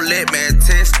 don't let me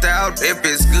test out. If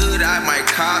it's good, I might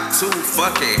cop 2,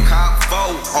 fucking cop 4.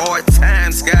 Hard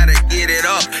times, gotta get it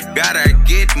up, gotta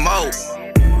get more.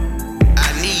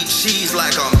 I need cheese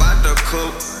like I'm about to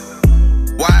cook.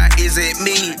 Why is it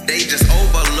me? They just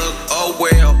overlook, oh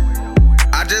well.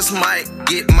 I just might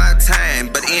get my time,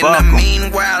 but in the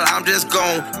meanwhile, I'm just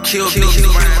gon' kill these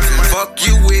rhymes. Fuck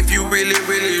you if you really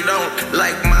don't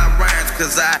like my rhymes,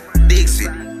 cause I Dixie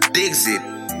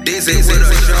with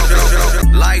a show.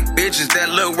 Like bitches that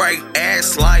look right,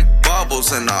 ass like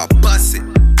bubbles, and I'll bust it.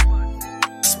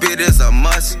 Spit is a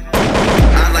must.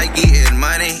 I like eating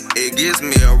money, it gives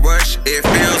me a rush. It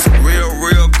feels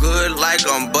real good, like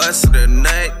I'm busting a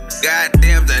nut.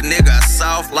 Goddamn, that nigga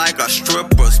soft like a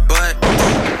stripper's butt.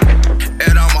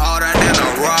 And I'm harder than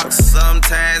a rock.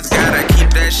 Sometimes gotta keep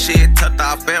that shit tucked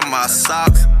off in my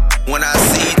socks. When I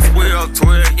see twirl,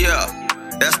 yeah.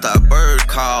 That's the bird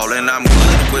call, and I'm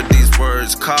good with these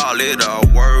words. Call it a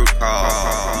word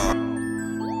call.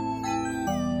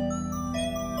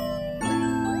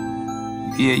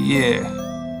 Yeah.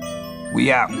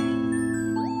 We out.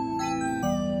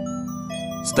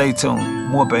 Stay tuned.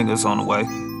 More bangers on the way.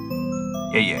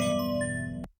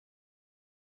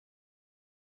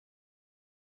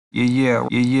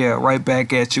 Yeah. Right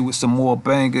back at you with some more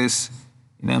bangers.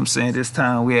 You know what I'm saying? This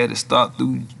time we had to start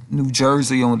through New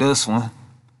Jersey on this one.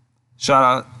 Shout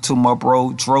out to my bro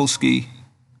Drosky,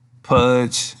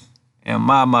 Pudge, and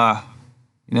Mama.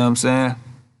 You know what I'm saying?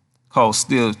 Called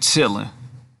Still Chillin'.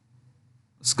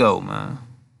 Let's go, man.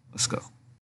 Let's go.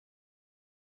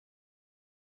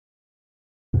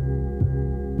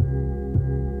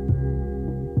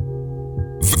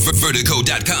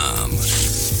 Vertigo.com.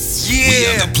 Yeah. We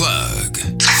are the plug.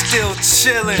 Still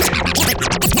chillin'.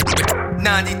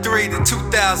 93 to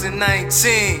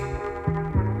 2019.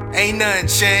 Ain't nothing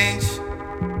changed.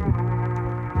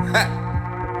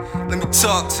 Let me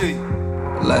talk to you.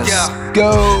 Let's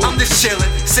go. I'm just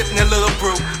chillin', sippin' a little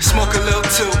brew, smoke a little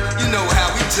too. You know how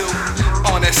we do.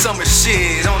 On that summer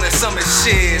shit, on that summer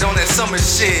shit, on that summer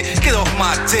shit. Get off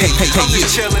my dick. I'm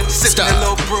just chillin', sippin' a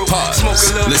little brew, smoke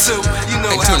a little too. You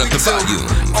know how we do.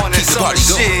 On that summer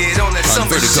shit, on that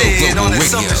summer shit, on that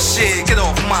summer shit. Get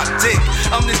off my dick.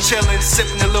 I'm just chillin',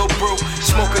 sippin' a little brew,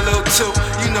 smoke a little too.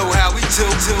 You know how we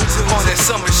do. On that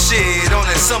summer shit, on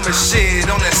that summer shit,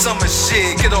 on that summer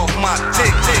shit. Get off my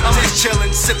dick. I'm just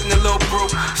chillin', sippin' a little brew,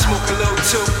 smoke a little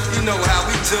too. You know how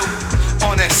we do.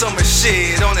 On that summer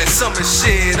shit, on that summer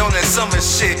shit, on that summer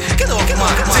shit. Get off my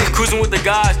dick. Cruising with the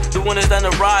guys, the one that's down the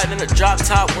ride in the drop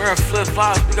top, wearing flip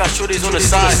flops. We got shorties on the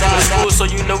side. It's cool, so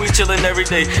you know we chillin' every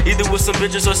day. Either with some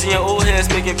bitches or seeing old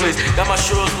heads making plays. Got my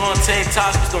shorts on, tank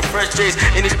tops with some fresh J's.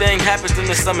 Anything happens in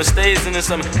the summer, stays in the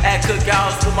summer. At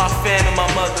cookouts with my fam and my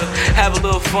mother. Have a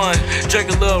little fun, drink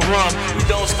a little rum. We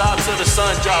don't stop till the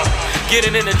sun drop.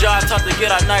 Getting in the job top to get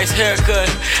our nice haircut.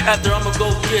 After I'ma go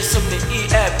get something to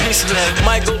eat at Peaceland.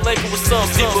 Might go late with some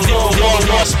people on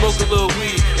Walmart, smoke a little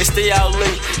weed and stay out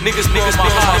late. Niggas be on my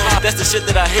high, that's the shit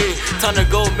that I hate. Time to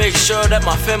go make sure that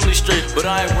my family's straight. But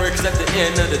I ain't worried 'cause at the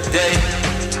end of the day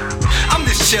I'm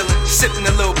just chillin', sippin'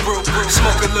 a little brew,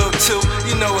 smoke a little too.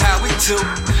 You know how we do.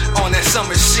 On that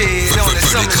summer shit, on that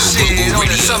summer shit, on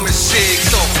that summer shit.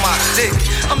 Get off my dick.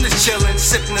 I'm just chillin',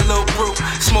 sippin' a little brew,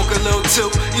 smoke a little too.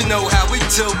 You know how we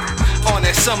do. On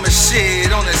that summer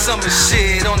shit, on that summer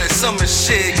shit, on that summer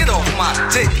shit. Get off my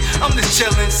dick. I'm just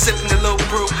chillin', sippin' a little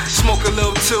brew, smoke a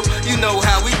little too. You know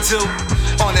how we do.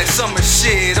 On that summer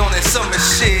shit, on that summer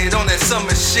shit, on that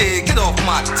summer shit. Get off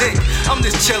my dick. I'm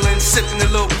just chillin', sippin' a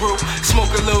little brew,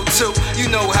 smoke a little too. You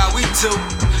know how we do.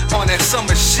 On that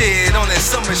summer shit, on that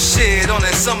summer shit, on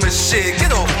that summer shit.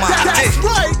 Get off my dick.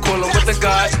 right. Coolin' with the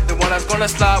guys, the one that's gonna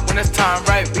slide when it's time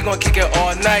right. We gon' kick it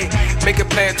all night. Make it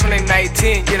play in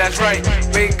 2019, yeah that's right.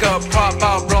 Wake up, pop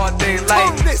out, broad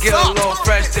daylight. Get a little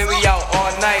fresh, then we out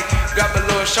all night. Grab a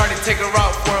little shorty, take her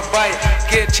out for a bite.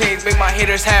 Get changed, make my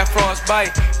haters have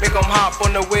frostbite. Make them hop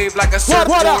on the wave like a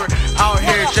surfboard. Out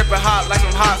here drippin' hot like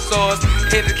some hot sauce.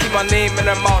 Here to keep my name in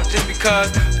their mouth just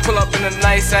because. Pull up in a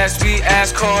nice ass, sweet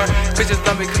ass car. Bitches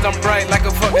love me cause I'm bright like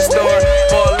a fucking store.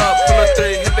 Ball up, pull a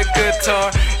 3, hit the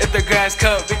guitar. If the grass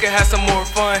cut, we can have some more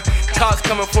fun. Cops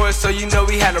coming for us, so you know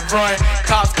we had to run.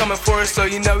 Cops coming for us, so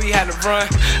you know we had to run.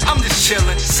 I'm just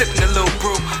chillin', sippin' a little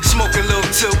brew, smoke a little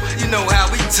too. You know how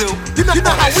we do. You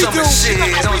know how we do.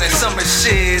 Shit, on that summer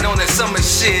shit, on that summer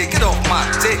shit. Get off my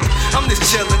dick. I'm just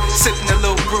chillin', sippin' a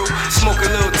little brew, smoke a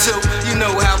little too. You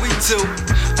know how we do.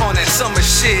 On that summer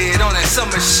shit, on that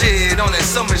summer shit, on that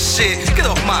summer shit. Get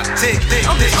off my dick.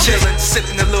 I'm just chillin',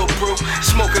 sippin' a little brew,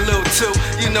 smoke a little too.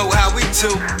 You know how we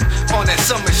do. On that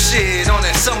summer shit, on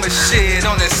that summer shit,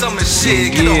 on that summer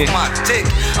shit. Get off my dick.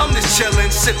 I'm just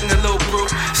chillin', sippin' a little brew,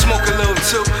 smoke a little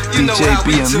too. You know how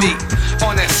we do.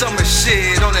 On that summer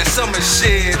shit, on that summer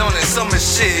shit, on that summer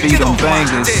shit. Get off my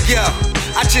dick. Yo,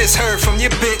 I just heard from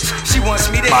your bitch. She wants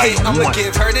me to hate. I'ma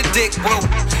give her the dick. Whoa.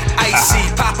 Icy,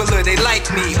 popular, they like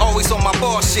me. Always on my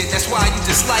bullshit, that's why you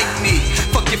just like me.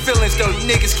 Fuck your feelings though, you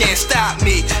niggas can't stop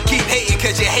me. Keep hating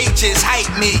cause your hate just hype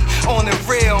me. On the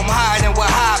real, I'm hiding with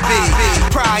hobby.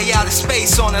 Pride fly out of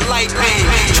space on a light beam.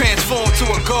 Transform to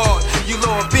a god, you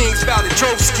lower beings bow to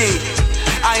Trotsky.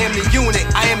 I am the unit,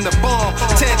 I am the bomb.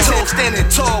 10 toes standing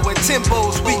tall when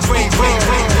Timbo's we green.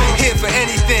 Here for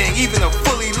anything, even a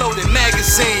fully loaded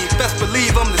magazine. Best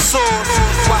believe I'm the source.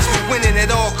 Watch me winning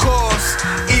at all costs,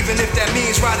 even if that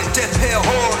means riding death pale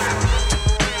horse.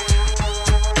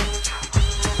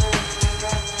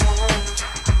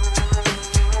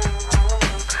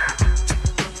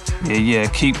 Yeah,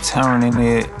 keep turning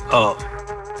it up.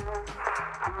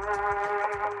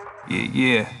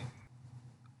 Yeah.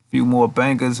 Few more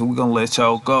bangers and we're gonna let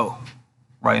y'all go.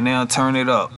 Right now, turn it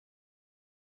up.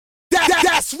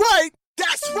 That's right!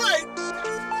 That's right!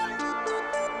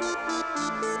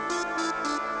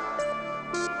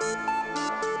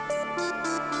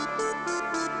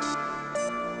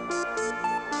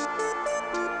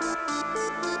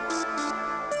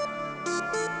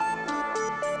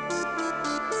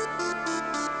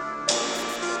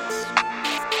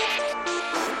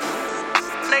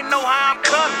 They know how I'm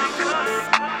coming.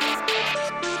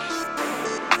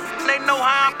 They know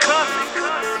how I'm coming.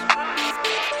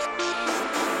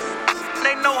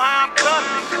 They know how I'm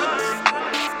coming.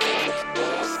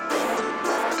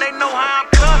 They know how I'm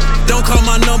coming. Don't call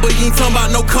my number, you ain't talking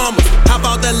about no commas. How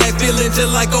about that like feeling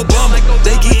just like Obama?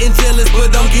 They getting jealous,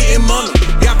 but I'm getting money.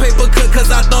 Got paper cut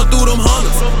cause I thought through them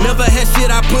hunters. Never had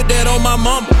shit, I put that on my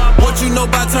mama. What you know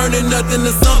about turning nothing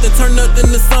to something? Turn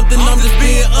nothing to something, I'm just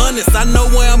being honest. I know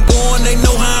where I'm going, they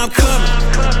know how I'm coming.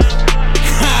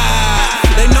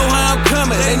 They know how I'm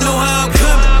coming, they know how I'm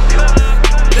coming.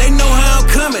 They know how I'm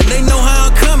coming, they know how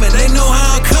I'm coming. They know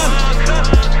how I'm coming.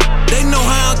 They know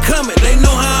how I'm coming, they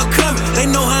know how I'm coming. They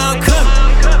know how I'm coming.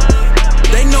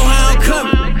 They know how I'm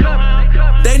coming.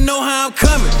 They know how I'm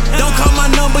coming. Don't call my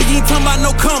number, you ain't talking about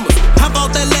no commas. How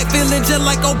about that lack feeling just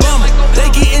like Obama? They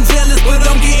getting jealous, but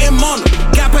I'm getting money.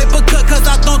 Got paper cut cause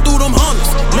I thought through them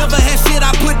hunters. Never had shit, I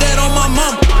put that on my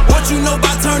mama. What you know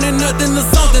about turning nothing to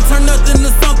something? Turn nothing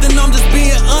to something, I'm just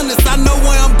being honest. I know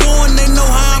where I'm going, they know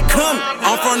how I'm coming.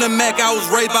 I'm from the Mac, I was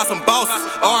raised by some bosses.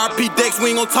 RIP Dex,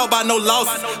 we ain't gon' talk about no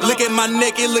losses. Look at my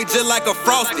neck, it look just like a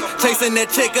frosty. Chasing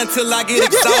that check until I get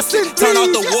exhausted. Turn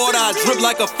off the water, I drip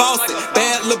like a faucet.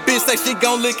 Bad little bitch say she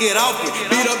gon' lick it off me.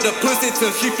 Beat up the pussy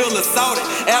till she feel assaulted.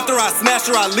 After I smash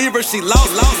her, I leave her, she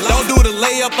lost. Don't do the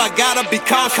layup, I gotta be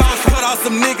cautious. Cut off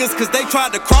some niggas cause they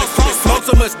tried to cross. Smoke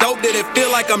so much dope that it feel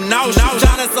like I'm nauseous.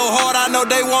 Shining so hard, I know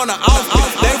they wanna off.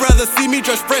 They rather see me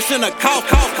dressed fresh in a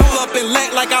coffin. Pull up and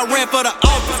lack like I ran for the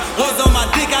office. Was on my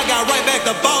dick, I got right back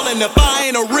to ballin'. If I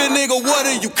ain't a real nigga, what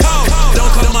do you call? Don't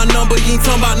call my number, you ain't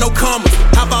talking about no commas.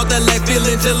 How about that like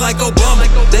feeling just like Obama?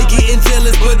 They getting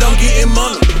jealous, but I'm getting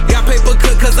money. Got paper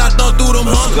cut cause I thought through them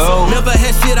hunters. Never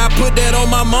had shit, I put that on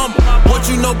my mama. What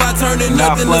you know about turning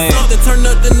nothing to something? Turn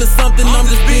nothing to something, I'm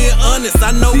just being honest.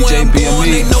 I know where I'm going,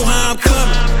 they know how I'm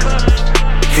coming.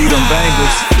 Beat them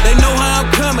bangers. They know how I'm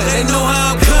coming, they know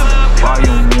how I'm coming.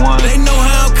 Volume 1. They know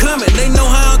how I'm coming, they know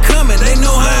how I'm coming. They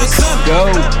know how I'm coming.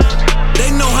 Go. They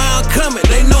know how I'm coming,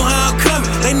 they know how I'm coming.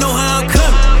 They know how I'm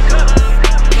coming.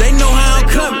 They know how I'm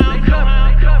coming.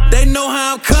 They know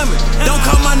how I'm coming. Don't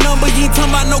call my number, you ain't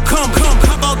talking about no commas.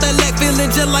 How about that lack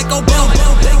feeling just like Obama?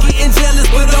 They getting jealous,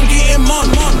 but I'm getting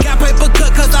money. Got paper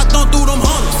cut cause I thought through them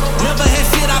hunters. Never had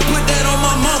shit, I put that on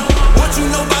my mama. What you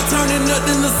know about turning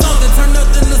nothing to something? Turn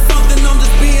nothing to something, I'm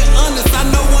just being honest. I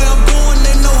know where I'm going,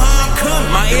 they know how I'm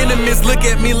coming. My enemies look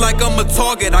at me like I'm a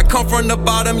target. I come from the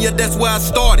bottom, yeah, that's where I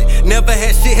started. Never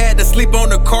had shit, had to sleep on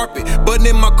the carpet. Button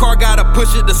in my car, gotta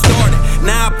push it to start it.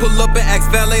 Now I pull up and ask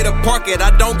valet to park it. I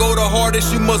don't go the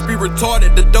hardest, you must be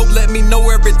retarded. The dope let me know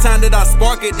every time that I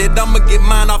spark it that I'ma get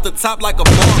mine off the top like a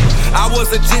bar. I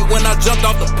was a jit when I jumped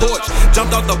off the porch.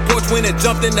 Jumped off the porch when it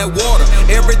jumped in that water.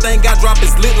 Everything got dropped,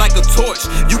 it's lit like a torch.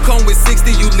 You come with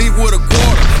 60, you leave with a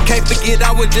quarter. Can't forget I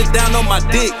was just down on my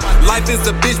dick. Life is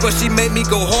a bitch, but she made me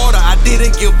go harder. I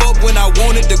didn't give up when I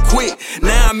wanted to quit.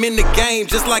 Now I'm in the game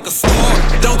just like a star.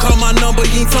 Don't call my number,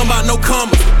 you ain't talking about no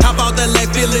commas. How about that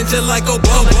like feeling just like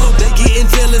Obama? They getting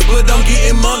jealous, but I'm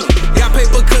getting money. Got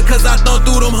paper cut cause I thought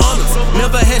through them hunters.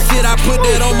 Never had shit, I put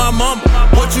that on my mama.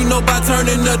 What you know about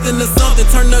turning nothing to something?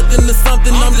 Turn nothing to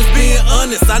something, I'm just being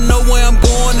honest. I know where I'm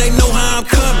going, they know how I'm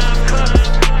coming.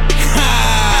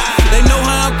 They know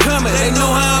how I'm coming, they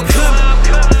know how I'm coming.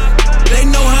 They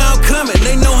know how I'm coming,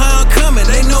 they know how I'm coming.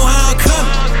 They know how I'm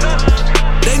coming.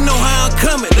 They know how I'm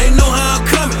coming, they know how I'm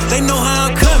coming. They know how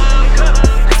I'm coming.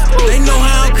 They know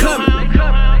how I'm coming.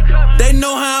 They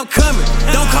know how I'm coming.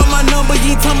 Don't call my number,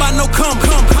 you ain't talking about no commas.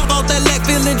 How about that lack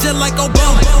feeling just like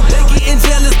Obama? They getting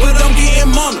jealous, but I'm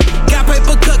getting money. Got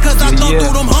paper cut cause I thought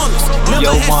through them hunters.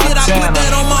 Never had shit, I put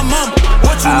that on my mama.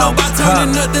 What you know about turning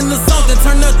turning nothing to something,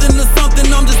 turn nothing to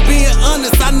something. I'm just being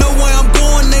honest. I know where I'm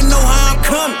going, they know how I'm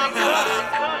coming.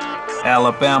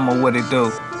 Alabama, what it do?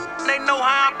 They know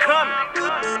how I'm coming.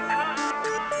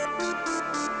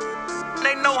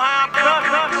 They know how I'm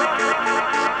coming.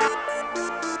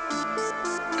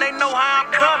 They know how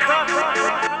I'm coming.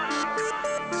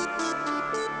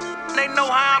 They know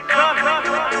how I'm coming.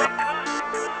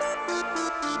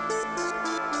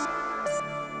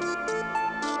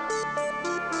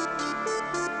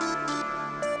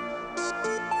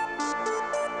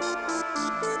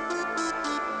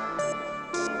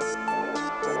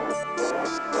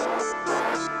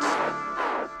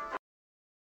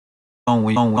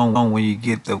 When you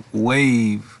get the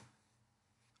wave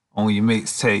on your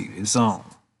mixtape, it's on.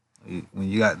 When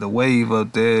you got the wave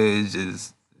up there, it's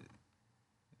just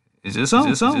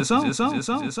on. Double it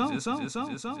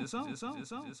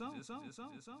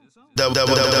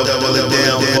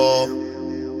down, Paul.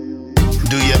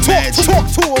 Do your magic.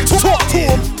 Talk to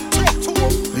him.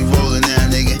 We rolling now,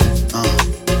 nigga.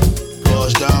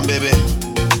 Bars down, baby.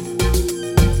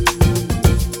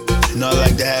 You know I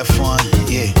like to have fun,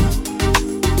 yeah.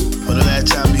 When the last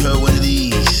time you heard one of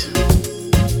these?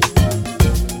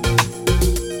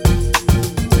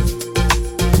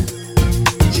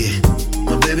 Yeah.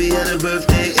 My baby had a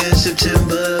birthday in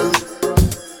September.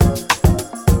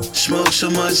 Smoked so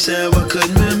much that I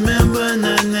couldn't remember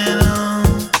nothing at all.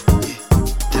 Yeah.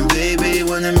 Then baby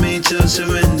wanted me to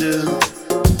surrender.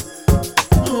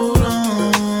 Hold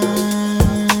on.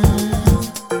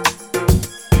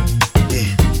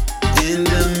 Yeah. In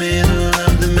the middle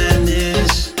of the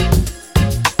madness,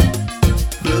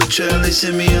 Blue Charlie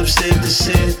sent me upstate to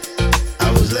sit.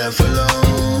 I was left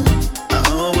alone. I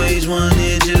always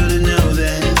wanted you to know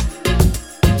that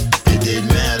it didn't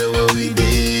matter what we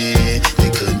did. They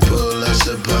couldn't pull us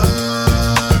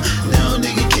apart. No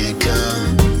nigga can't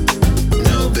come.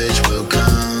 No bitch will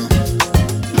come.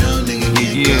 No nigga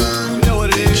can't come. You know what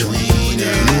it is. Between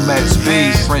us. Max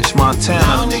B, French Montana.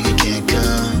 No nigga can't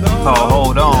come. Oh,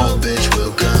 hold on. No bitch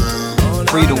will come.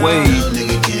 Free the wave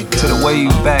to the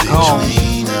wave back home.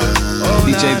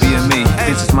 DJ BME,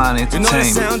 Bitches Mind Entertainment. You know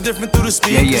it sound different through the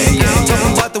speakers. Yeah.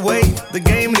 Talking about the way the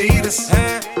game lead us.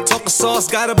 Talking sauce,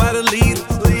 got it by the leader.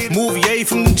 Move yay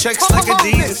from them checks like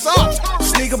Adidas.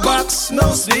 Sneaker box,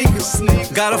 no sneakers.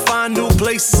 Gotta find new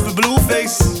places for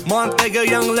Blueface. Montega,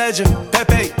 young legend.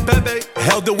 Pepe.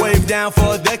 Held the wave down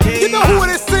for a decade. You know who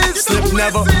this is? Slip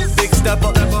never, big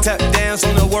stepper. Tap dance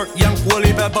on the work, young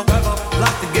Willie Pepper.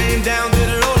 Lock the game down, did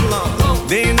it all along.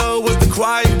 They didn't know it was the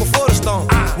quiet before the storm.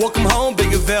 Welcome home,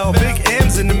 Big Avell, Big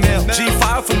M's in the mail.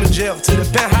 G5 from the jail to the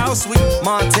penthouse suite,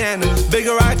 Montana,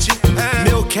 Bigarachi,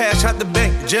 Mill Cash out the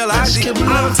bank, jail ID.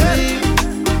 Montana.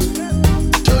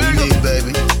 So you need,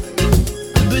 baby.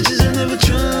 The bitches I never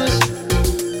trust.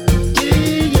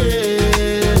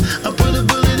 Yeah. I put a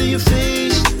bullet in your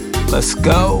face. Let's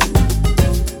go.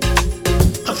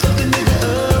 I fuck a nigga up.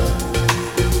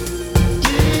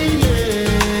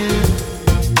 Yeah.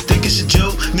 Think it's a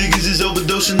joke. Niggas is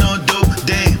overdosing on dope.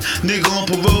 Damn, nigga on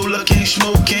parole, I can't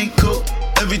smoke, can't coke.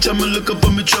 Every time I look up,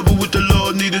 I'm in trouble with the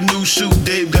law, need a new suit.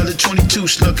 Dave got a 22,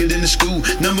 snuck it in the school.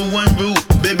 Number one rule,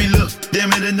 baby look,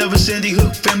 damn it, another Sandy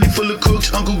Hook. Family full of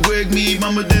crooks, Uncle Greg, me,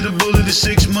 mama did a bullet in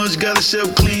 6 months. Got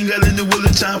herself clean, got in the will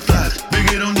of time flies.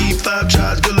 Bigger don't need 5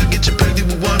 tries, girl, I get you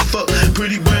pregnant with one fuck.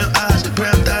 Pretty brown eyes,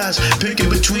 brown thighs, pick in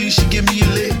between, she give me a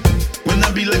leg. When I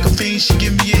be like a fiend, she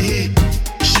give me a head.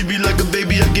 She be like a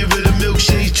baby, I give her the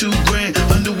milkshake, 2 grand,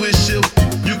 underwear silk.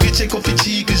 You can take off your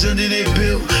teeth, cause under their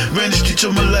bill. Ran the streets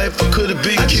of my life, I could've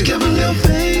been killed. I just got a little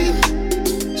fame,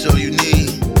 so you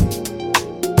need.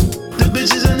 The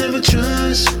bitches I never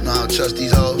trust. No, I don't trust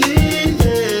these hoes.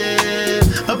 Yeah.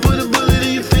 I put a bullet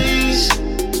in your face.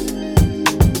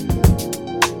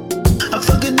 I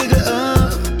fuck a nigga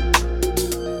up.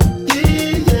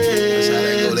 Yeah. That's how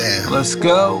that go down. Let's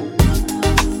go.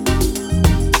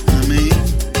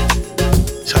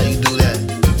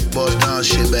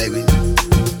 Shit, baby.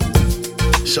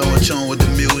 So in tune with the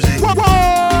music.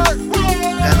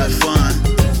 Having fun.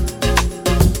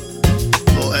 A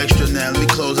little extra now. Let me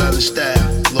close out the style.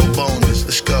 A little bonus.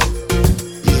 Let's go.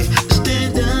 Yeah.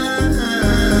 Stand down.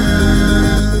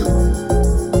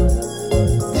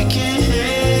 You can't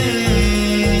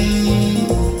hate.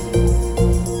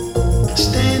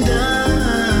 Stand down.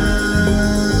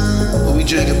 What we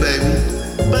drinking, baby?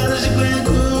 Bottles of Grand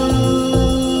Cru.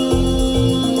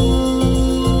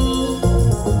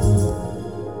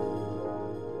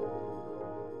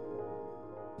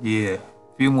 Yeah, a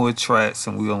few more tracks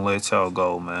and we gonna let y'all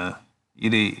go, man. You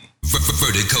did.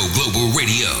 Vertigo Global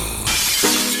Radio.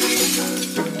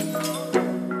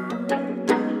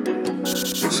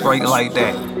 Straight like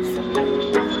that.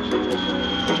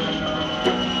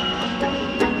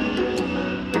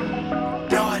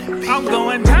 I'm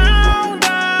going down,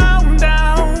 down,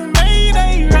 down.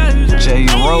 Mayday, Roger. J.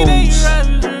 Rose.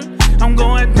 I'm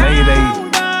going down, Mayday,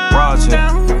 Roger.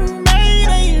 down.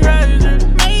 Mayday, Roger.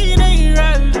 Mayday,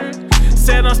 Roger.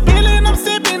 Said I'm spilling, I'm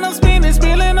sipping, I'm spinning,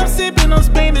 spilling, I'm sipping, I'm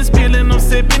spinning, spilling, I'm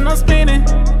sipping, I'm spinning.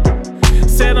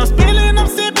 Said I'm spilling, I'm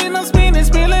sipping, I'm spinning,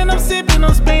 spilling, I'm sipping,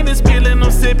 I'm spinning, spilling,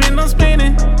 I'm sipping, I'm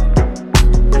spinning.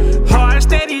 Heart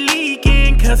steady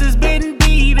leaking, cause it's been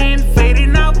beating,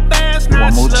 fading out fast, not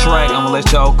One more slow. track, I'ma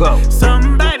let y'all go.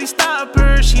 Somebody stop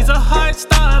her, she's a heart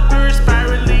stopper,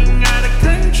 spiraling out of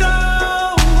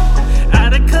control,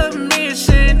 out of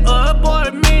commission,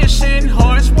 abort mission,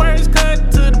 harsh words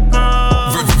cut to the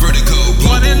bone. Vertigo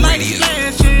Global Radio.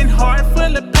 Flashing, heart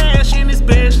full of passion, it's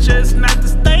best just not to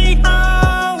stay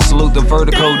home. Salute the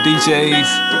Vertigo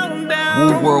DJs.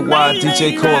 Woo Worldwide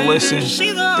DJ Coalition. It's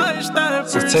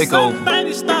a takeover.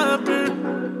 Somebody stop her.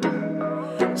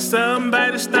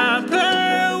 Somebody stop her.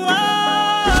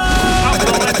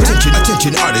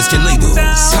 Attention artists and labels.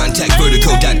 Contact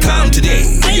Vertigo.com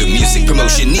today for your music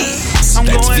promotion needs.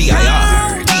 That's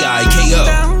VIRDICO.com.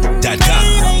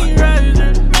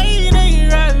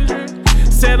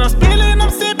 Said I'm spilling, I'm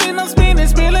sipping, I'm spinning,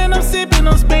 spilling, I'm sipping,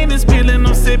 I'm spinning, spilling,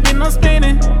 I'm sipping, I'm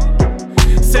spinning.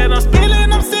 Said I'm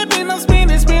spilling, I'm sipping, I'm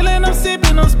spinning, spilling, I'm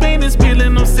sipping, I'm spinning,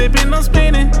 spilling, I'm sipping, I'm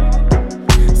spinning.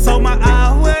 So my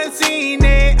hours in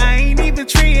it, I ain't even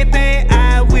tripping,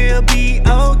 I will be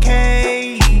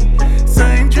okay.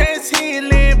 Sundress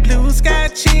healing, blue sky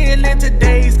chilling,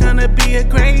 today's gonna be a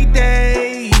great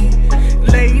day.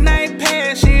 Late night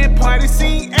passion, party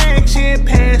scene action,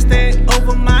 pass that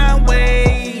over my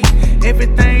way.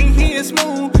 Everything here is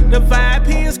smooth, the vibe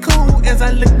here is cool. As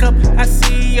I look up, I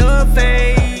see your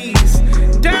face.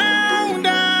 Down,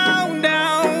 down,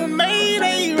 down,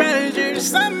 Mayday, Roger.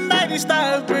 Somebody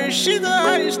stop her, she's a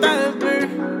heart stopper.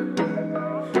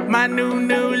 My new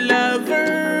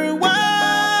lover, whoa.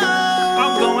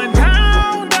 I'm going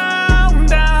down, down,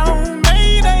 down,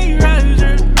 Mayday,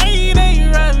 Roger, Mayday,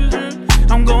 Roger.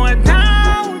 I'm going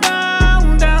down,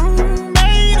 down, down,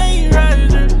 Mayday,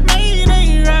 Roger,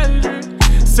 Mayday, Roger.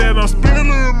 Said I'm spilling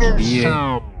my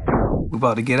Yeah. We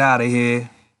about to get out of here.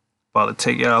 About to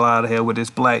take y'all out of here with this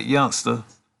black youngster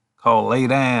called Lay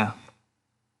Down.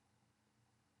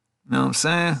 You know what I'm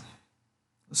saying?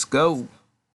 Let's go.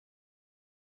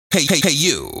 Hey,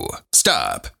 you.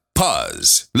 Stop,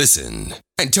 pause, listen,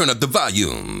 and turn up the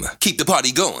volume. Keep the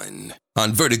party going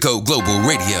on Vertigo Global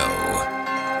Radio.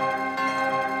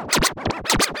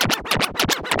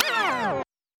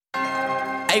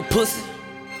 Hey, pussy,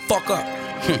 fuck up.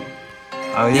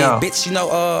 Oh, yeah. Bitch, you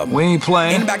know, we ain't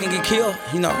playing. Anybody can get killed,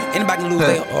 you know. Anybody can lose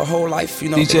their whole life, you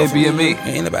know. DJ BME.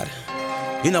 Anybody.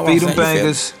 You know what Beat I'm them saying?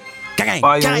 bangers. Gang,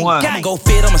 Volume 1. I'ma go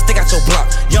fit, I'ma stick out your block.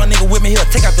 Young nigga with me, he'll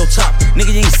take out your top.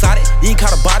 Nigga, you ain't solid, you ain't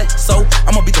caught about it. So,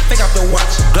 I'ma beat the fake out your watch.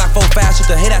 Glock 45, shoot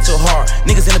the head out your heart.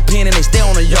 Niggas in the pen and they stay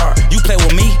on the yard. You play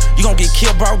with me, you gon' get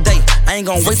killed broad day. I ain't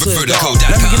gon' wait till it's dark.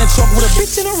 Let me get in the truck with a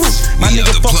bitch in the roof. My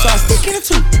nigga fuck, so I stick in the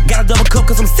tooth. Got a double cup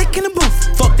cause I'm sick in the booth.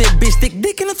 Fuck that bitch, stick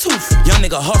dick in the tooth. Young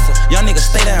nigga hustle, young nigga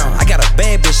stay down. I got a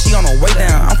bad bitch, she on her way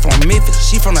down. I'm from Memphis,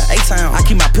 she from the A-Town. I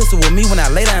keep my pistol with me when I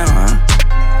lay down,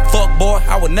 Fuck boy,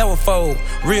 I would never fold.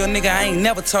 Real nigga, I ain't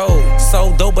never told.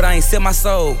 So dope, but I ain't sell my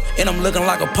soul. And I'm looking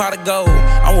like a pot of gold.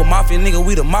 I'm with mafia, nigga,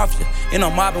 we the mafia. And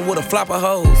I'm mobbing with a flop of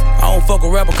hoes. I don't fuck a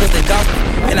rapper cause they gospel.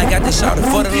 And I got this shot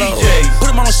for the low.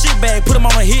 Put him on a shit bag, put him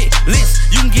on a hit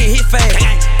list. You can get hit fast.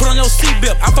 Put on your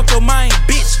seatbelt, I fuck your mind,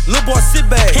 bitch. Lil' boy, sit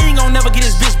back. He ain't gon' never get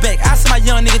his bitch back. I send my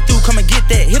young nigga through, come and get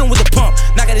that. Hit him with the pump,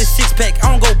 knock out his six pack. I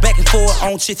don't go back and forth,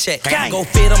 I don't chit chat. I go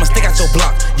fit, I'ma stick out your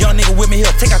block. Young nigga with me,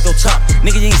 he'll take out your top.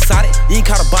 Nigga, you ain't solid, you ain't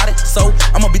caught about it. So,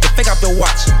 I'ma beat the fake out your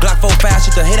watch. Glock 45,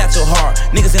 shoot the head out your heart.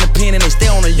 Niggas in the pen and they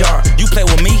stay on the yard. You play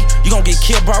with me, you gon' get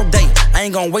killed broad day. I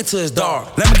ain't gon' wait till it's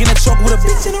dark. Let me get in the truck with a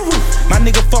bitch in the roof. My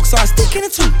nigga fuck, so I stick in the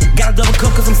tooth. Got a double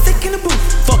cup cause I'm sick in the booth.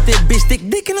 Fuck that bitch, stick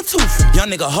dick in the tooth. Young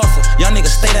nigga hustle, young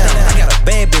nigga stay down. I got a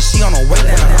bad bitch, she on her way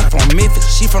down. I'm from Memphis,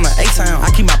 she from the A-Town.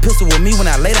 I keep my pistol with me when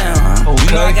I lay down.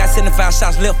 You know I got 75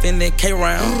 shots left in that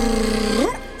K-round.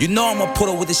 You know I'ma put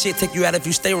her with the shit, take you out if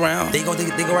you stay around. They go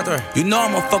right there. You know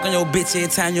I'ma fuck on your bitch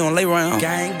every time you don't lay around.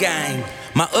 Gang, gang.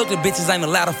 My ugly bitches ain't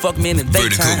allowed to fuck me in the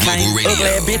daytime. Ugly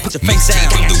ass bitch, put your face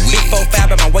down. Big 4-5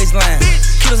 at my waistline.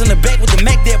 Killers in the back with the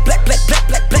Mac there, black, black, black,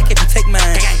 black, black if you take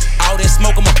mine. All that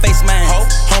smoke on my face, man.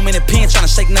 Home in the pen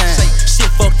tryna shake nine. Shit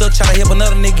fucked post up, try to help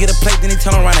another nigga get a plate, then he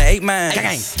turn around and ate mine.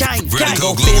 Gang.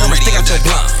 Go fit, I'ma stick out your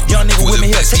block. Young nigga with me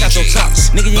here, take out your top.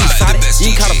 Nigga, you ain't solid, you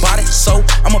ain't caught a body, so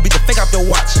I'ma beat the fake out your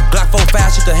watch. Glock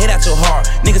 45, shoot the head out your heart.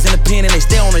 Niggas in the pen and they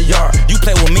stay on the yard. You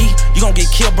play with me, you gon'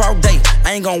 get killed broad day.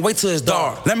 I ain't gon' wait till it's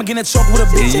dark. Let me get in the truck with a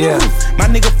bitch in the roof. My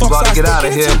nigga fuck so I get out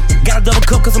of here. Got a double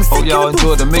cup cause I'm sick in the y'all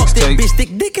enjoyed the mixtape. Bitch,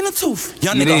 stick dick in the tooth.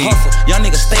 Young nigga hustle, young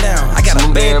nigga stay down. I got a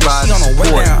bad bitch, she on the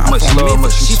way down. I'm from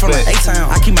Memphis, she from the A-Town.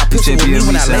 I keep my pistol with me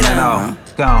when I lay down.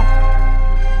 Gone.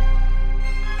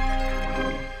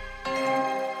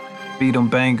 Beat 'em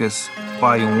Bangers,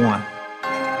 Volume 1.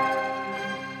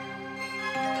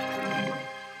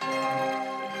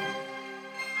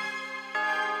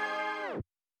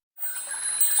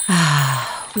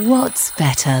 What's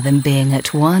better than being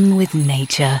at one with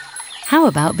nature? How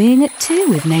about being at two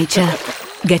with nature?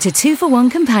 Get a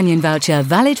 2-for-1 companion voucher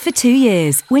valid for 2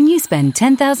 years when you spend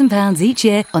 £10,000 each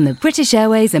year on the British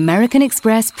Airways American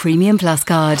Express Premium Plus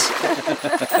card.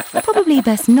 Probably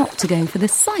best not to go for the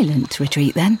silent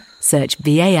retreat then. Search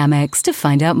BA Amex to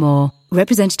find out more.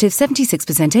 Representative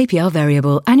 76% APR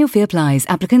variable. Annual fee applies.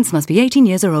 Applicants must be 18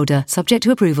 years or older. Subject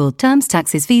to approval. Terms,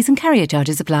 taxes, fees and carrier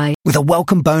charges apply. With a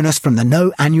welcome bonus from the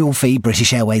no annual fee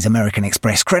British Airways American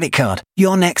Express credit card,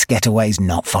 your next getaway's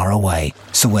not far away.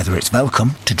 So whether it's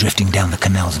welcome to drifting down the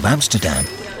canals of Amsterdam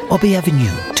or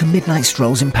bienvenue to midnight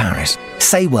strolls in Paris,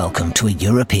 say welcome to a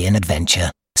European adventure.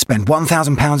 Spend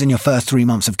 £1,000 in your first 3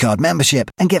 months of card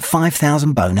membership and get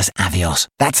 5,000 bonus Avios.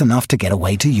 That's enough to get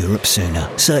away to Europe sooner.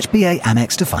 Search BA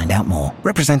Amex to find out more.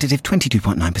 Representative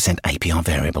 22.9% APR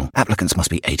variable. Applicants must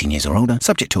be 18 years or older,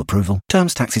 subject to approval.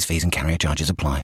 Terms, taxes, fees and carrier charges apply.